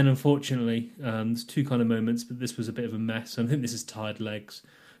 And then, unfortunately, there's 2 kind of moments, but this was a bit of a mess. I think this is tired legs.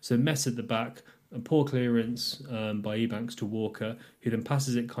 So mess at the back, a poor clearance by Ebanks to Walker, who then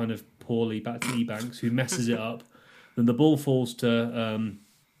passes it kind of poorly back to Ebanks, who messes it up. Then the ball falls to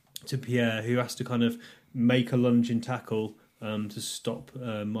Pierre, who has to kind of make a lunging tackle to stop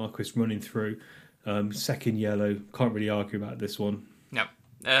Marquis running through. Second yellow. Can't really argue about this one. No.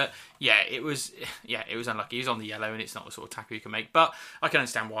 It was unlucky. He was on the yellow, and it's not the sort of tackle you can make. But I can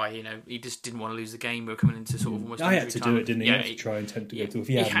understand why. He just didn't want to lose the game. We were coming into sort of almost. I had to do it, didn't he? Yeah, he had to try and tempt to go to. If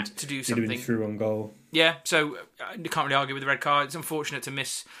he had to do something. He'd have been through on goal. Yeah, so I can't really argue with the red card. It's unfortunate to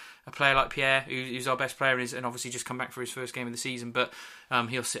miss a player like Pierre, who's our best player, and obviously just come back for his first game of the season. But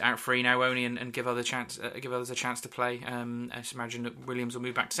he'll sit out free now, won't he, and give others a chance to play. I just imagine that Williams will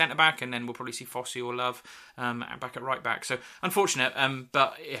move back to centre back, and then we'll probably see Fossey or Love back at right back. So unfortunate,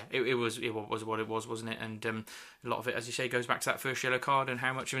 but yeah, it was what it was, wasn't it? And a lot of it, as you say, goes back to that first yellow card and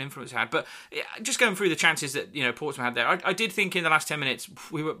how much of an influence it had. But yeah, just going through the chances that Portsmouth had there, I did think in the last 10 minutes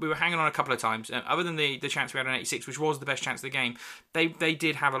we were hanging on a couple of times. Other than the chance we had on 86, which was the best chance of the game, they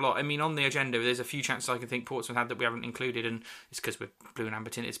did have a lot. I mean, on the agenda, there's a few chances I can think Portsmouth had that we haven't included, and it's because we're blue and amber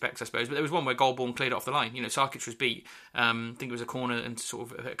tinted specs, I suppose. But there was one where Goldborn cleared it off the line. Sarkic was beat. I think it was a corner and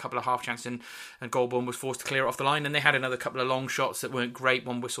sort of a couple of half chances, and Goldborn was forced to clear it off the line. And they had another couple of long shots that weren't great.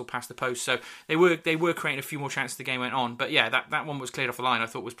 One whistle past the post, so they were creating a few more chances as the game went on. But yeah, that one was cleared off the line. I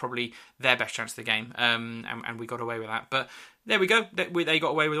thought was probably their best chance of the game, and we got away with that. But there we go. They got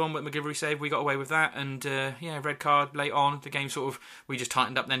away with one with McGilvery save. We got away with that, and red card late on. The game we just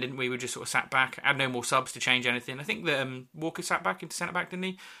tightened up then, didn't we? We just sort of sat back, had no more subs to change anything. I think that Walker sat back into centre back, didn't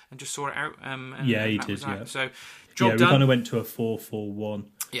he? And just saw it out. He did. Yeah. So job done. We kind of went to a 4-4-1.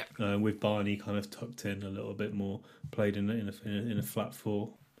 Yeah. With Barney kind of tucked in a little bit more, played in a flat four.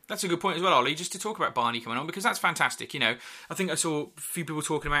 That's a good point as well, Ollie, just to talk about Barney coming on, because that's fantastic. I think I saw a few people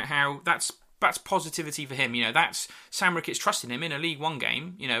talking about how that's positivity for him. That's Sam Ricketts trusting him in a League One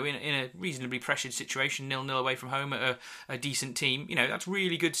game, in a reasonably pressured situation, 0-0 away from home at a decent team. That's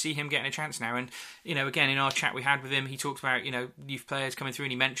really good to see him getting a chance now. And, again, in our chat we had with him, he talked about, youth players coming through,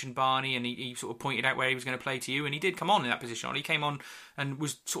 and he mentioned Barney, and he sort of pointed out where he was going to play to you, and he did come on in that position. He came on and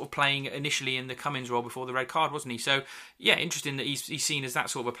was sort of playing initially in the Cummins role before the red card, wasn't he? So, yeah, interesting that he's seen as that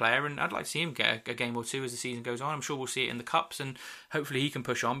sort of a player, and I'd like to see him get a game or two as the season goes on. I'm sure we'll see it in the Cups, and hopefully he can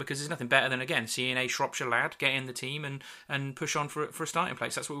push on, because there's nothing better than, again, seeing a Shropshire lad get in the team and push on for a starting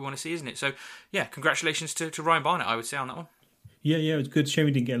place. That's what we want to see, isn't it? So, yeah, congratulations to Ryan Barnett, I would say, on that one. Yeah, it was good. Shame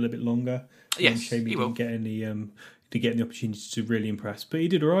he didn't get a little bit longer. Yes, shame he didn't will. Get any... to get the opportunity to really impress. But he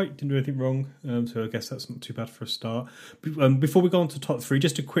did all right, didn't do anything wrong, so I guess that's not too bad for a start. Before we go on to top three,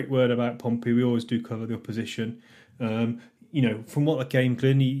 just a quick word about Pompey. We always do cover the opposition. From what the game,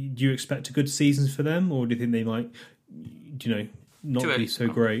 Glyn, do you expect a good season for them, or do you think they might, not be so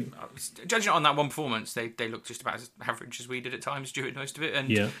great? Judging on that one performance, they look just about as average as we did at times during most of it, and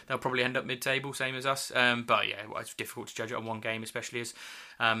they'll probably end up mid-table, same as us. But yeah, it's difficult to judge it on one game, especially as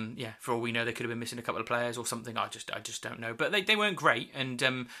for all we know, they could have been missing a couple of players or something. I just don't know. But they weren't great, and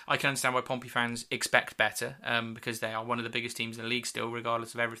I can understand why Pompey fans expect better, because they are one of the biggest teams in the league still,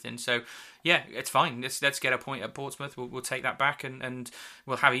 regardless of everything. So yeah, it's fine. Let's get a point at Portsmouth. We'll take that back, and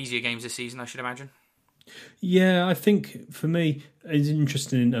we'll have easier games this season, I should imagine. Yeah, I think for me, it's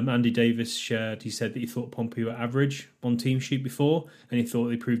interesting. Andy Davis shared, he said that he thought Pompey were average on team sheet before, and he thought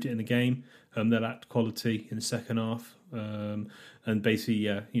they proved it in the game. They lacked quality in the second half. And basically,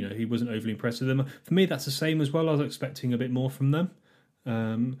 he wasn't overly impressed with them. For me, that's the same as well. I was expecting a bit more from them.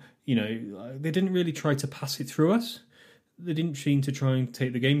 They didn't really try to pass it through us. They didn't seem to try and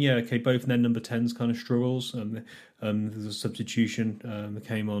take the game. Yeah, okay, both their number 10s kind of struggles. There's a substitution that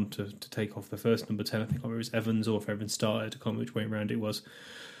came on to take off the first number 10. I think it was Evans, or if Evans started. I can't remember which way around it was.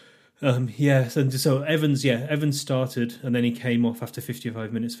 So Evans started, and then he came off after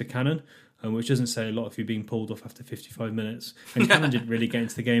 55 minutes for Cannon, which doesn't say a lot if you're being pulled off after 55 minutes. And Cannon didn't really get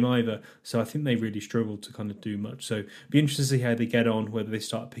into the game either, so I think they really struggled to kind of do much. So be interested to see how they get on, whether they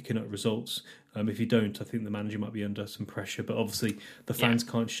start picking up results. If you don't, I think the manager might be under some pressure, but obviously the fans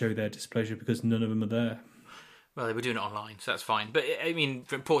can't show their displeasure because none of them are there. Well, they were doing it online, so that's fine. But, I mean,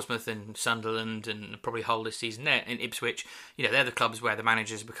 from Portsmouth and Sunderland and probably Hull this season, there in Ipswich, they're the clubs where the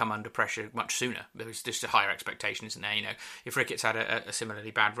managers become under pressure much sooner. There's just a higher expectation, isn't there? If Ricketts had a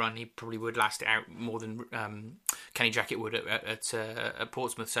similarly bad run, he probably would last it out more than Kenny Jackett would at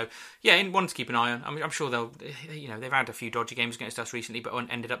Portsmouth. So, yeah, one to keep an eye on. I mean, I'm sure they've had a few dodgy games against us recently, but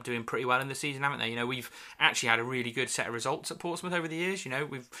ended up doing pretty well in the season, haven't they? We've actually had a really good set of results at Portsmouth over the years.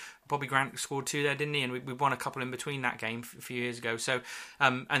 Bobby Grant scored 2 there, didn't he? And we won a couple in between that game a few years ago. So,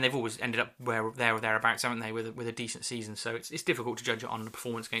 and they've always ended up there or thereabouts, haven't they, with a decent season. So it's difficult to judge it on the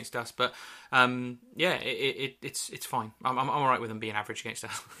performance against us. But it's fine. I'm all right with them being average against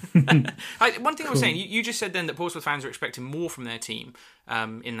us. One thing I was saying, you just said then that Portsmouth fans are expecting more from their team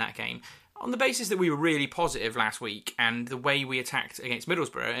in that game. On the basis that we were really positive last week and the way we attacked against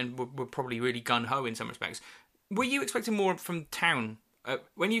Middlesbrough, and were probably really gun-ho in some respects, were you expecting more from Town?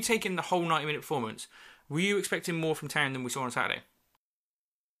 When you take in the whole 90-minute performance, were you expecting more from Town than we saw on Saturday?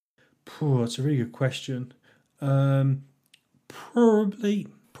 That's a really good question.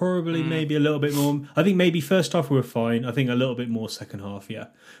 Probably maybe a little bit more. I think maybe first half we were fine. I think a little bit more second half, yeah.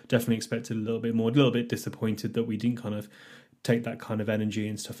 Definitely expected a little bit more. A little bit disappointed that we didn't kind of take that kind of energy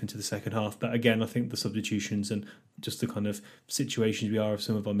and stuff into the second half. But again, I think the substitutions and just the kind of situations we are of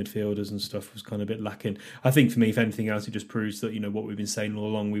some of our midfielders and stuff was kind of a bit lacking. I think for me, if anything else, it just proves that, what we've been saying all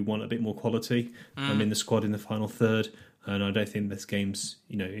along, we want a bit more quality in the squad in the final third. And I don't think this game's,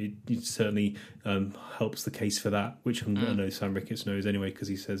 it certainly helps the case for that, which I know Sam Ricketts knows anyway, because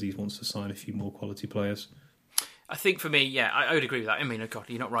he says he wants to sign a few more quality players. I think for me, yeah, I would agree with that. I mean, God,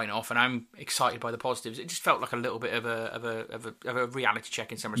 you're not writing it off, and I'm excited by the positives. It just felt like a little bit of a reality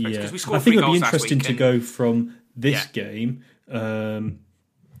check in some respects, because we scored 3 goals last week. I think it'll be interesting to go from this game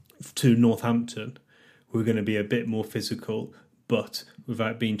to Northampton. We're going to be a bit more physical, but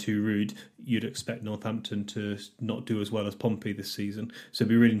without being too rude, you'd expect Northampton to not do as well as Pompey this season. So it'd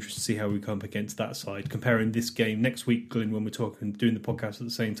be really interesting to see how we come up against that side. Comparing this game next week, Glyn, when we're talking, doing the podcast at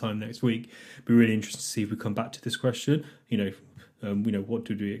the same time next week, it'd be really interesting to see if we come back to this question. What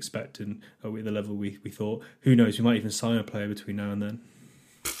did we expect, and are we at the level we thought? Who knows? We might even sign a player between now and then.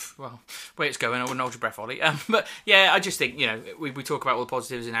 Well, way it's going, I wouldn't hold your breath, Ollie. But yeah, I just think, we talk about all the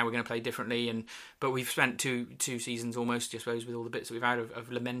positives and how we're going to play differently, but we've spent two seasons almost, I suppose, with all the bits that we've had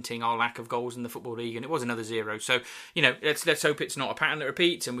of lamenting our lack of goals in the Football League, and it was another 0. So, let's hope it's not a pattern that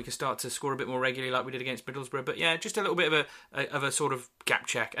repeats and we can start to score a bit more regularly like we did against Middlesbrough. But yeah, just a little bit of a sort of gap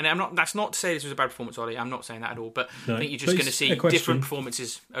check. And that's not to say this was a bad performance, Ollie. I'm not saying that at all. But no, I think you're just going to see different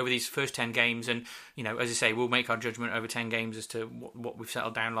performances over these first 10 games. And, as I say, we'll make our judgment over 10 games as to what we've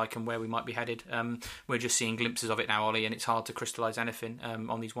settled down like and where we might be headed. We're just seeing glimpses of it now, Ollie, and it's hard to crystallise anything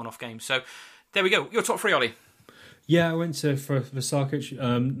on these one-off games. So there we go. Your top 3, Ollie. Yeah, I went for Sarkic,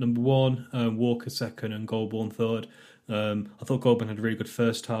 number 1, Walker second, and Goldborn third. I thought Goldborn had a really good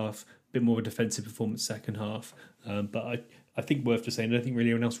first half, a bit more of a defensive performance second half. But I think worth just saying, I don't think really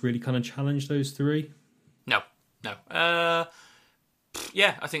anyone else really kind of challenged those 3. No.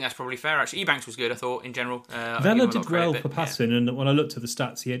 Yeah, I think that's probably fair, actually. Ebanks was good, I thought, in general. Vela did well for passing, and when I looked at the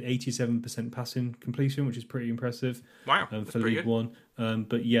stats, he had 87% passing completion, which is pretty impressive. Wow, for League One.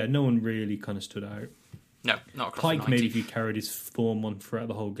 But yeah, no one really kind of stood out. No, not across Pike, the 90. maybe if he carried his form on throughout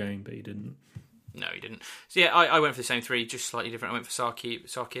the whole game, but he didn't. No, he didn't. So yeah, I went for the same 3, just slightly different. I went for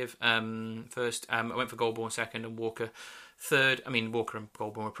Sarkiv first. I went for Goldborn second and Walker third. I mean, Walker and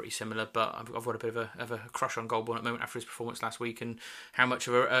Goldborn were pretty similar, but I've got a bit of a crush on Goldborn at the moment after his performance last week and how much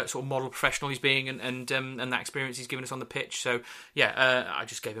of a sort of model professional he's being and that experience he's given us on the pitch. So yeah, I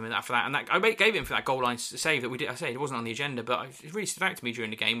just gave him that for that, and I gave him for that goal line save that we did. I say it wasn't on the agenda, but it really stood out to me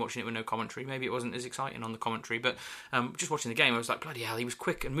during the game watching it with no commentary. Maybe it wasn't as exciting on the commentary, but just watching the game, I was like, bloody hell, he was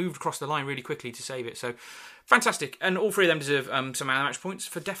quick and moved across the line really quickly to save it. So fantastic, and all 3 of them deserve some man of the match points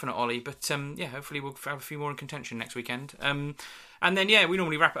for definite, Ollie. But yeah, hopefully we'll have a few more in contention next weekend. And then yeah, we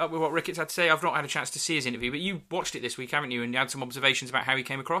normally wrap it up with what Ricketts had to say. I've not had a chance to see his interview, but you watched it this week, haven't you? And you had some observations about how he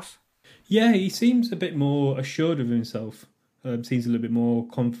came across. Yeah, he seems a bit more assured of himself. Seems a little bit more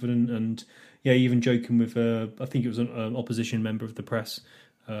confident, and yeah, even joking with I think it was an opposition member of the press.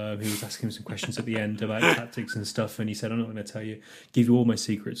 Who was asking him some questions at the end about tactics and stuff, and he said, I'm not going to give you all my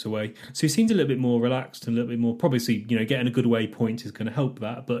secrets away. So he seemed a little bit more relaxed and a little bit more, probably, getting a good away point is going to help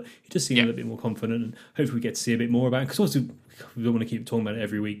that, but he just seemed a little bit more confident, and hopefully we get to see a bit more about it, because also we don't want to keep talking about it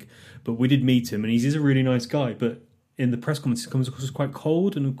every week, but we did meet him, and he's a really nice guy, but in the press comments, he comes across as quite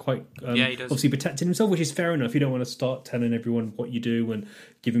cold and quite he does. Obviously protecting himself, which is fair enough. You don't want to start telling everyone what you do and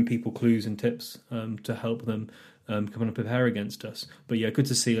giving people clues and tips to help them come and prepare against us. But yeah, good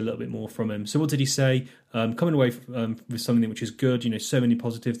to see a little bit more from him. So what did he say? Coming away with something which is good, so many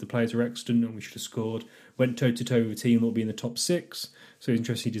positives. The players are excellent and we should have scored. Went toe-to-toe with a team that will be in the top 6. So it's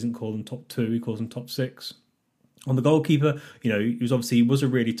interesting he doesn't call them top 2, he calls them top 6. On the goalkeeper, it was a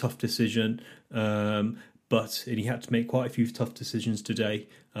really tough decision, but he had to make quite a few tough decisions today.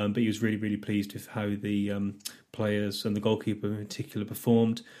 But he was really, really pleased with how the players and the goalkeeper in particular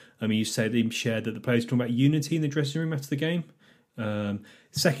performed. You said he shared that the players were talking about unity in the dressing room after the game.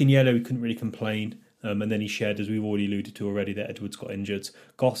 Second yellow, he couldn't really complain. And then he shared, as we've already alluded to already, that Edwards got injured.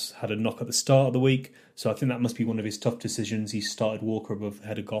 Goss had a knock at the start of the week, so I think that must be one of his tough decisions. He started Walker above the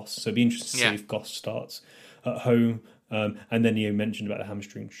head of Goss, so it'd be interesting to see if Goss starts at home. And then you mentioned about the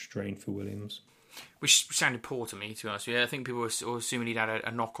hamstring strain for Williams. which sounded poor to me, to be honest with you. I think people were assuming he'd had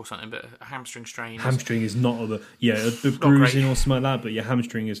a knock or something, but a hamstring strain. Hamstring is not the bruising or something like that, but your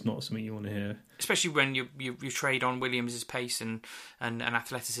hamstring is not something you want to hear. Especially when you trade on Williams' pace and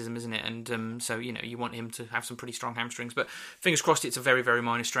athleticism, isn't it? And so you want him to have some pretty strong hamstrings. But fingers crossed, it's a very, very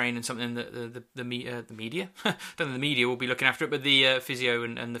minor strain and something that the media, don't think the media will be looking after it, but the physio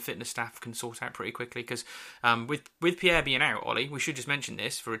and the fitness staff can sort out pretty quickly. Because with Pierre being out, Ollie, we should just mention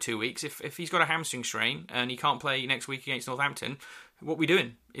this for 2 weeks. If he's got a hamstring strain and he can't play next week against Northampton, what are we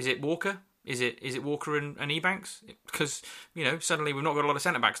doing? Is it Walker? Is it Walker and Ebanks? Because, suddenly we've not got a lot of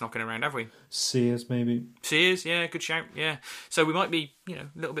centre-backs knocking around, have we? Sears, maybe. Sears, yeah, good shout, yeah. So we might be, a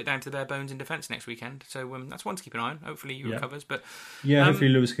little bit down to the bare bones in defence next weekend. So that's one to keep an eye on. Hopefully he recovers. But hopefully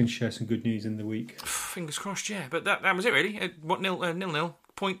Lewis can share some good news in the week. Fingers crossed, yeah. But that was it, really. 0-0.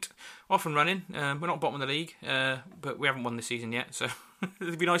 Point off and running. We're not bottom of the league, but we haven't won this season yet, so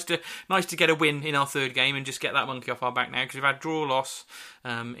it'd be nice to get a win in our third game and just get that monkey off our back now, because we've had draw, loss.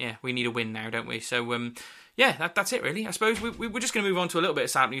 We need a win now, don't we? So that's it really. I suppose we're just going to move on to a little bit of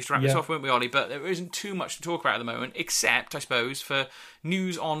sad news to wrap this off, won't we, Ollie? But there isn't too much to talk about at the moment, except I suppose for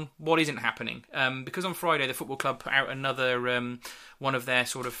news on what isn't happening. Because on Friday the football club put out another one of their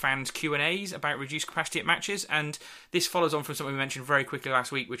sort of fans Q&As about reduced capacity at matches, and this follows on from something we mentioned very quickly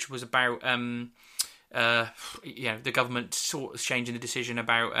last week, which was about the government sort of changing the decision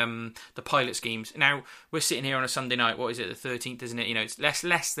about the pilot schemes. Now we're sitting here on a Sunday night. What is it, the 13th, isn't it? It's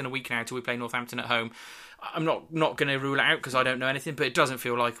less than a week now till we play Northampton at home. I'm not going to rule it out because I don't know anything, but it doesn't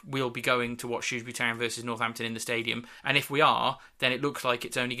feel like we'll be going to watch Shrewsbury Town versus Northampton in the stadium. And if we are, then it looks like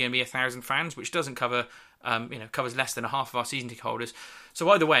it's only going to be 1,000 fans, which doesn't cover, covers less than a half of our season ticket holders. So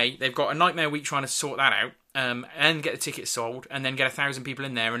either way, they've got a nightmare week trying to sort that out, and get the tickets sold, and then get 1,000 people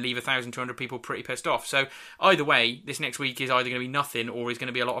in there and leave 1,200 people pretty pissed off. So either way, this next week is either going to be nothing or is going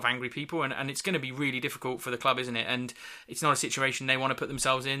to be a lot of angry people, and it's going to be really difficult for the club, isn't it? And it's not a situation they want to put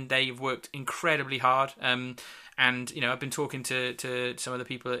themselves in. They've worked incredibly hard. And I've been talking to some of the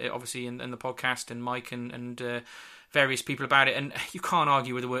people, obviously, in the podcast, and Mike and various people about it, and you can't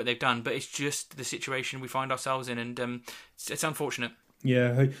argue with the work they've done, but it's just the situation we find ourselves in, and it's unfortunate.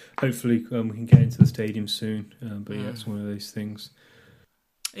 Yeah, hopefully we can get into the stadium soon, but it's one of those things.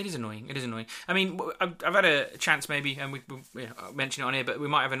 It is annoying. I mean, I've had a chance maybe, and we mention it on here, but we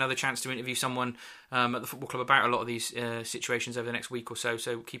might have another chance to interview someone at the football club about a lot of these situations over the next week or so.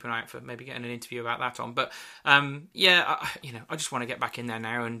 So keep an eye out for maybe getting an interview about that on. But I just want to get back in there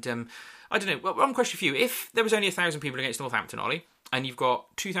now. And I don't know. Well, one question for you: if there was only 1,000 people against Northampton, Ollie, and you've got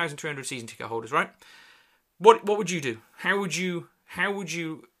 2,200 season ticket holders, right? What would you do? How would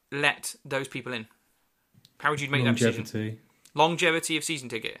you let those people in? How would you make that decision? Longevity of season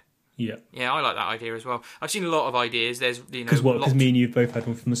ticket. Yeah, I like that idea as well. I've seen a lot of ideas. There's because me and you've both had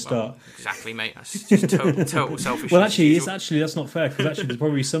one from the start. Well, exactly, mate. That's just total selfishness. Well, actually, that's not fair, because actually, there's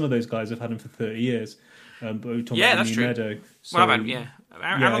probably some of those guys have had them for 30 years. But we're talking about New Meadow. So, well, How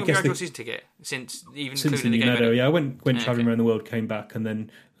long have you had your season ticket since the New Meadow? Yeah, I went travelling around the world, came back, and then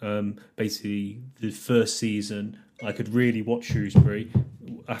basically the first season I could really watch Shrewsbury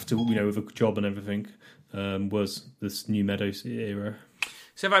after with a job and everything. Was this New Meadows era.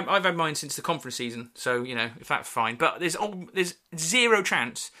 So I've had mine since the conference season, so if that's fine. But there's zero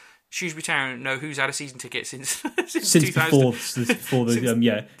chance Shrewsbury Town know who's had a season ticket since before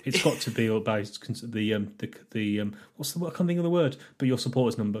the it's got to be about the what's the word? I can't think of the word, but your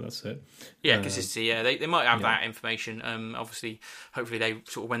supporters number, that's it. Yeah, because they might have that information. Obviously, hopefully they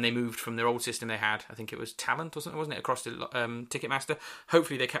sort of, when they moved from their old system they had, I think it was Talent, wasn't it, across to Ticketmaster.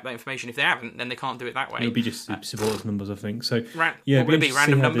 Hopefully they kept that information. If they haven't, then they can't do it that way. It'll be just supporters numbers, I think. So what would it be?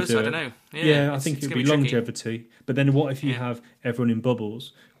 Random numbers? I don't know. Yeah, I think it'd be longevity. But then what if you have everyone in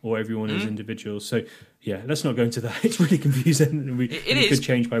bubbles? Or everyone as individuals. So, let's not go into that. It's really confusing. It could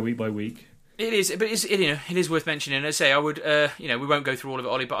change by week. It is, but it is worth mentioning. As I say, I would, we won't go through all of it,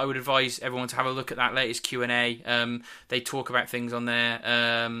 Ollie, but I would advise everyone to have a look at that latest Q&A. They talk about things on there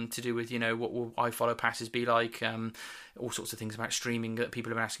to do with, what will iFollow passes be like, all sorts of things about streaming that people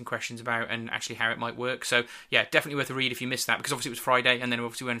have been asking questions about, and actually how it might work. So, definitely worth a read if you missed that, because obviously it was Friday, and then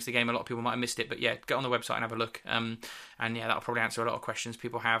obviously we went into the game, a lot of people might have missed it, but get on the website and have a look. And that'll probably answer a lot of questions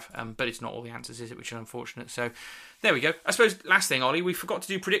people have, but it's not all the answers, is it, which is unfortunate. So, there we go. I suppose last thing, Ollie, we forgot to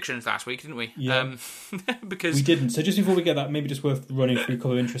do predictions last week, didn't we? Yeah. Because we didn't. So just before we get that, maybe just worth running through a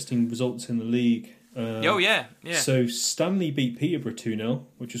couple of interesting results in the league. Yeah. So Stanley beat Peterborough 2-0,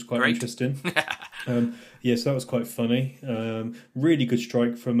 which was quite interesting. So that was quite funny. Really good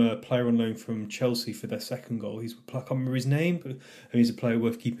strike from a player on loan from Chelsea for their second goal. I can't remember his name, but he's a player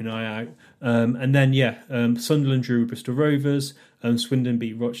worth keeping an eye out. And then, Sunderland drew with Bristol Rovers. Swindon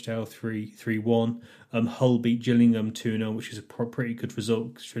beat Rochdale 3-1. Hull beat Gillingham 2-0, which is a pretty good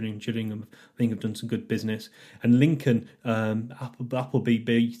result, considering Gillingham, I think, have done some good business. And Lincoln, Appleby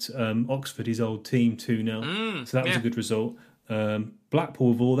beat Oxford, his old team, 2-0. So that was a good result.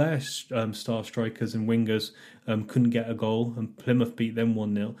 Blackpool, with all their star strikers and wingers, couldn't get a goal, and Plymouth beat them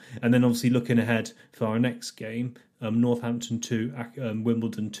 1-0. And then obviously looking ahead for our next game, Northampton 2,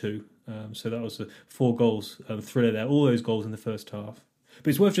 Wimbledon 2. So that was 4 goals thriller there, all those goals in the first half. But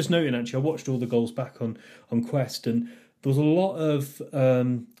it's worth just noting, actually, I watched all the goals back on Quest, and there was a lot of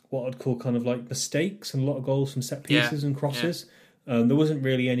what I'd call kind of like mistakes and a lot of goals from set pieces and crosses. Yeah. There wasn't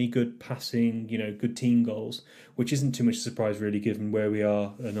really any good passing, good team goals, which isn't too much a surprise, really, given where we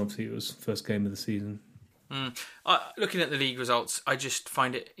are. And obviously, it was first game of the season. Looking at the league results, I just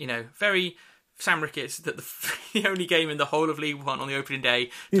find it, very Sam Ricketts that the only game in the whole of League One on the opening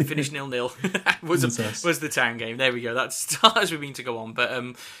day to finish 0-0 was the Town game. There we go. That's as far as we mean to go on. But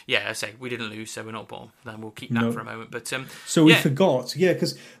I say we didn't lose, so we're not bottom. Then we'll keep that for a moment. But so we forgot,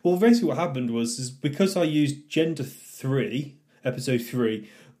 because basically what happened was because I used Gender 3, episode 3,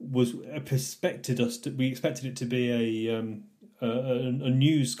 was we expected it to be a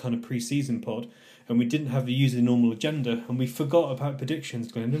news kind of pre-season pod. And we didn't have the usual normal agenda, and we forgot about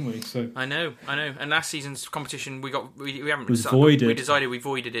predictions, Glenn, didn't we? So I know. And last season's competition, we haven't. Was voided. We decided we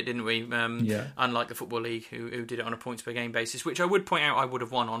voided it, didn't we? Unlike the Football League, who did it on a points per game basis, which I would point out I would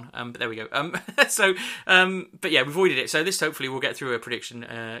have won on. But there we go. We voided it. So this hopefully we'll get through a prediction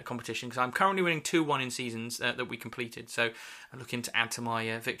competition, because I'm currently winning 2-1 in seasons that we completed. So I'm looking to add to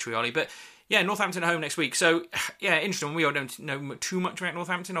my victory, Ollie. But yeah, Northampton at home next week. So, interesting. We don't know too much about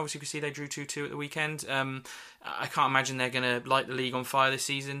Northampton. Obviously, we see they drew 2-2 at the weekend. I can't imagine they're going to light the league on fire this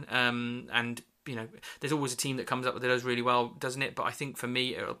season. There's always a team that comes up that does really well, doesn't it? But I think for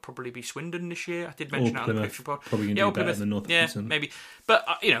me, it'll probably be Swindon this year. I did mention that on the picture pod. Probably going to do better than Northampton. Yeah, maybe. But,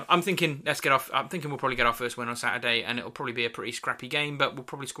 I'm thinking we'll probably get our first win on Saturday, and it'll probably be a pretty scrappy game, but we'll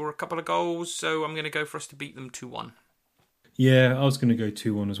probably score a couple of goals. So I'm going to go for us to beat them 2-1. Yeah, I was going to go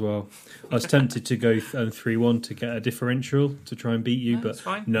 2-1 as well. I was tempted to go 3-1 to get a differential to try and beat you, but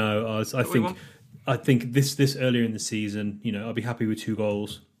fine. No, I think this earlier in the season, I'd be happy with 2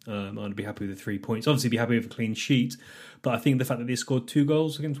 goals. I'd be happy with the 3 points. Obviously, be happy with a clean sheet, but I think the fact that they scored 2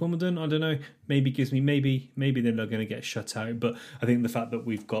 goals against Wimbledon, I don't know, maybe gives me maybe then they're going to get shut out. But I think the fact that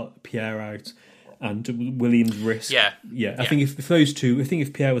we've got Pierre out and Williams risk, I think if those two,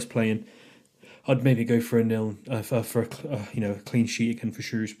 if Pierre was playing, I'd maybe go for a 0 for a clean sheet again for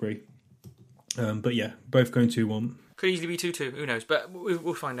Shrewsbury. Both going 2-1. Could easily be 2-2. Who knows? But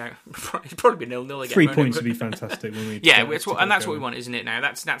we'll find out. It'd probably be 0-0 again. 3 points would be fantastic. When we that's what we want, isn't it? Now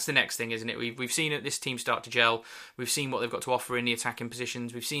that's the next thing, isn't it? We've seen this team start to gel. We've seen what they've got to offer in the attacking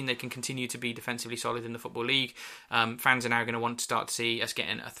positions. We've seen they can continue to be defensively solid in the Football League. Fans are now going to want to start to see us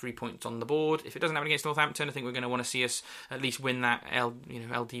getting 3 points on the board. If it doesn't happen against Northampton, I think we're going to want to see us at least win that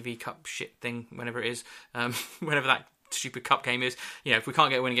LDV Cup shit thing, whenever it is, whenever that stupid cup game is. If we can't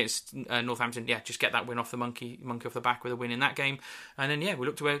get a win against Northampton, just get that win off the monkey off the back with a win in that game, and then we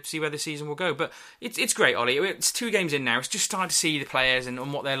look to see where the season will go. But it's great, Ollie. It's 2 games in now. It's just starting to see the players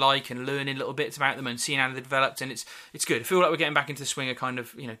and what they're like, and learning little bits about them and seeing how they've developed, and it's good. I feel like we're getting back into the swing of kind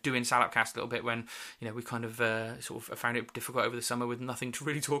of doing Salopcast a little bit, when we kind of sort of found it difficult over the summer with nothing to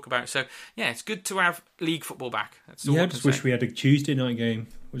really talk about. So it's good to have league football back. That's all I just wish we had a Tuesday night game.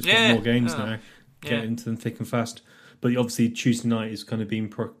 We've got more games now. Get into them thick and fast. But obviously Tuesday night is kind of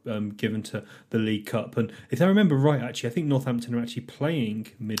being given to the League Cup. And if I remember right, actually, I think Northampton are actually playing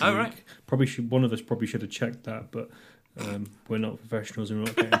midweek. Oh, right. One of us probably should have checked that, but we're not professionals and we're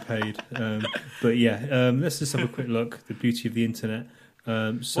not getting paid. Let's just have a quick look. The beauty of the internet.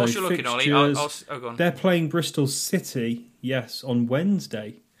 So whilst you're looking, Ollie, go on. They're playing Bristol City, on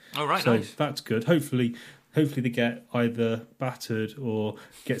Wednesday. Oh, right, so nice. That's good. Hopefully they get either battered or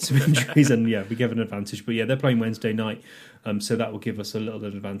get some injuries, and we give an advantage. But they're playing Wednesday night, so that will give us a little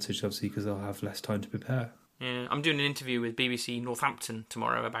advantage, obviously, because they'll have less time to prepare. Yeah, I'm doing an interview with BBC Northampton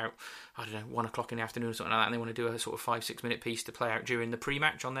tomorrow about 1 o'clock in the afternoon or something like that, and they want to do a sort of 5-6 minute piece to play out during the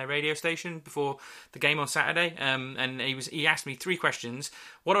pre-match on their radio station before the game on Saturday. And he asked me 3 questions.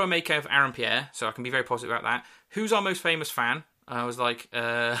 What do I make of Aaron Pierre? So I can be very positive about that. Who's our most famous fan? I was like,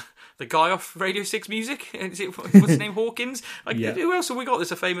 the guy off Radio 6 Music? What's his name? Hawkins? Like, who else have we got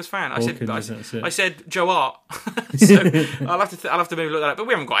that's a famous fan? I said Joe Hart. So I'll have to maybe look that up. But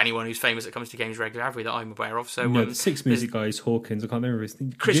we haven't got anyone who's famous that comes to games regularly, have we, that I'm aware of? So no, the 6 Music guy is Hawkins. I can't remember his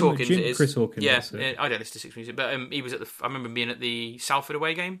name. Chris Hawkins it is. Chris Hawkins. Yeah, I don't listen to 6 Music, but he was I remember being at the Salford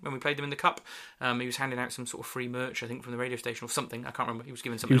away game when we played them in the Cup. He was handing out some sort of free merch, I think, from the radio station or something. I can't remember. He was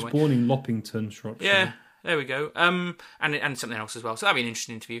giving something away. He was born in Loppington, Shropshire. Yeah. There we go. And something else as well. So that'd be an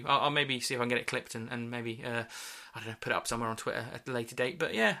interesting interview. I'll maybe see if I can get it clipped and maybe, I don't know, put it up somewhere on Twitter at a later date.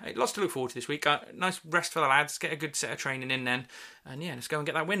 But yeah, lots to look forward to this week. Nice rest for the lads. Get a good set of training in then. And yeah, let's go and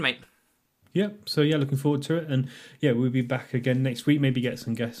get that win, mate. Yeah, so yeah, looking forward to it. And yeah, we'll be back again next week. Maybe get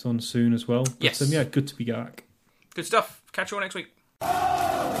some guests on soon as well. But, yes. Yeah, good to be back. Good stuff. Catch you all next week.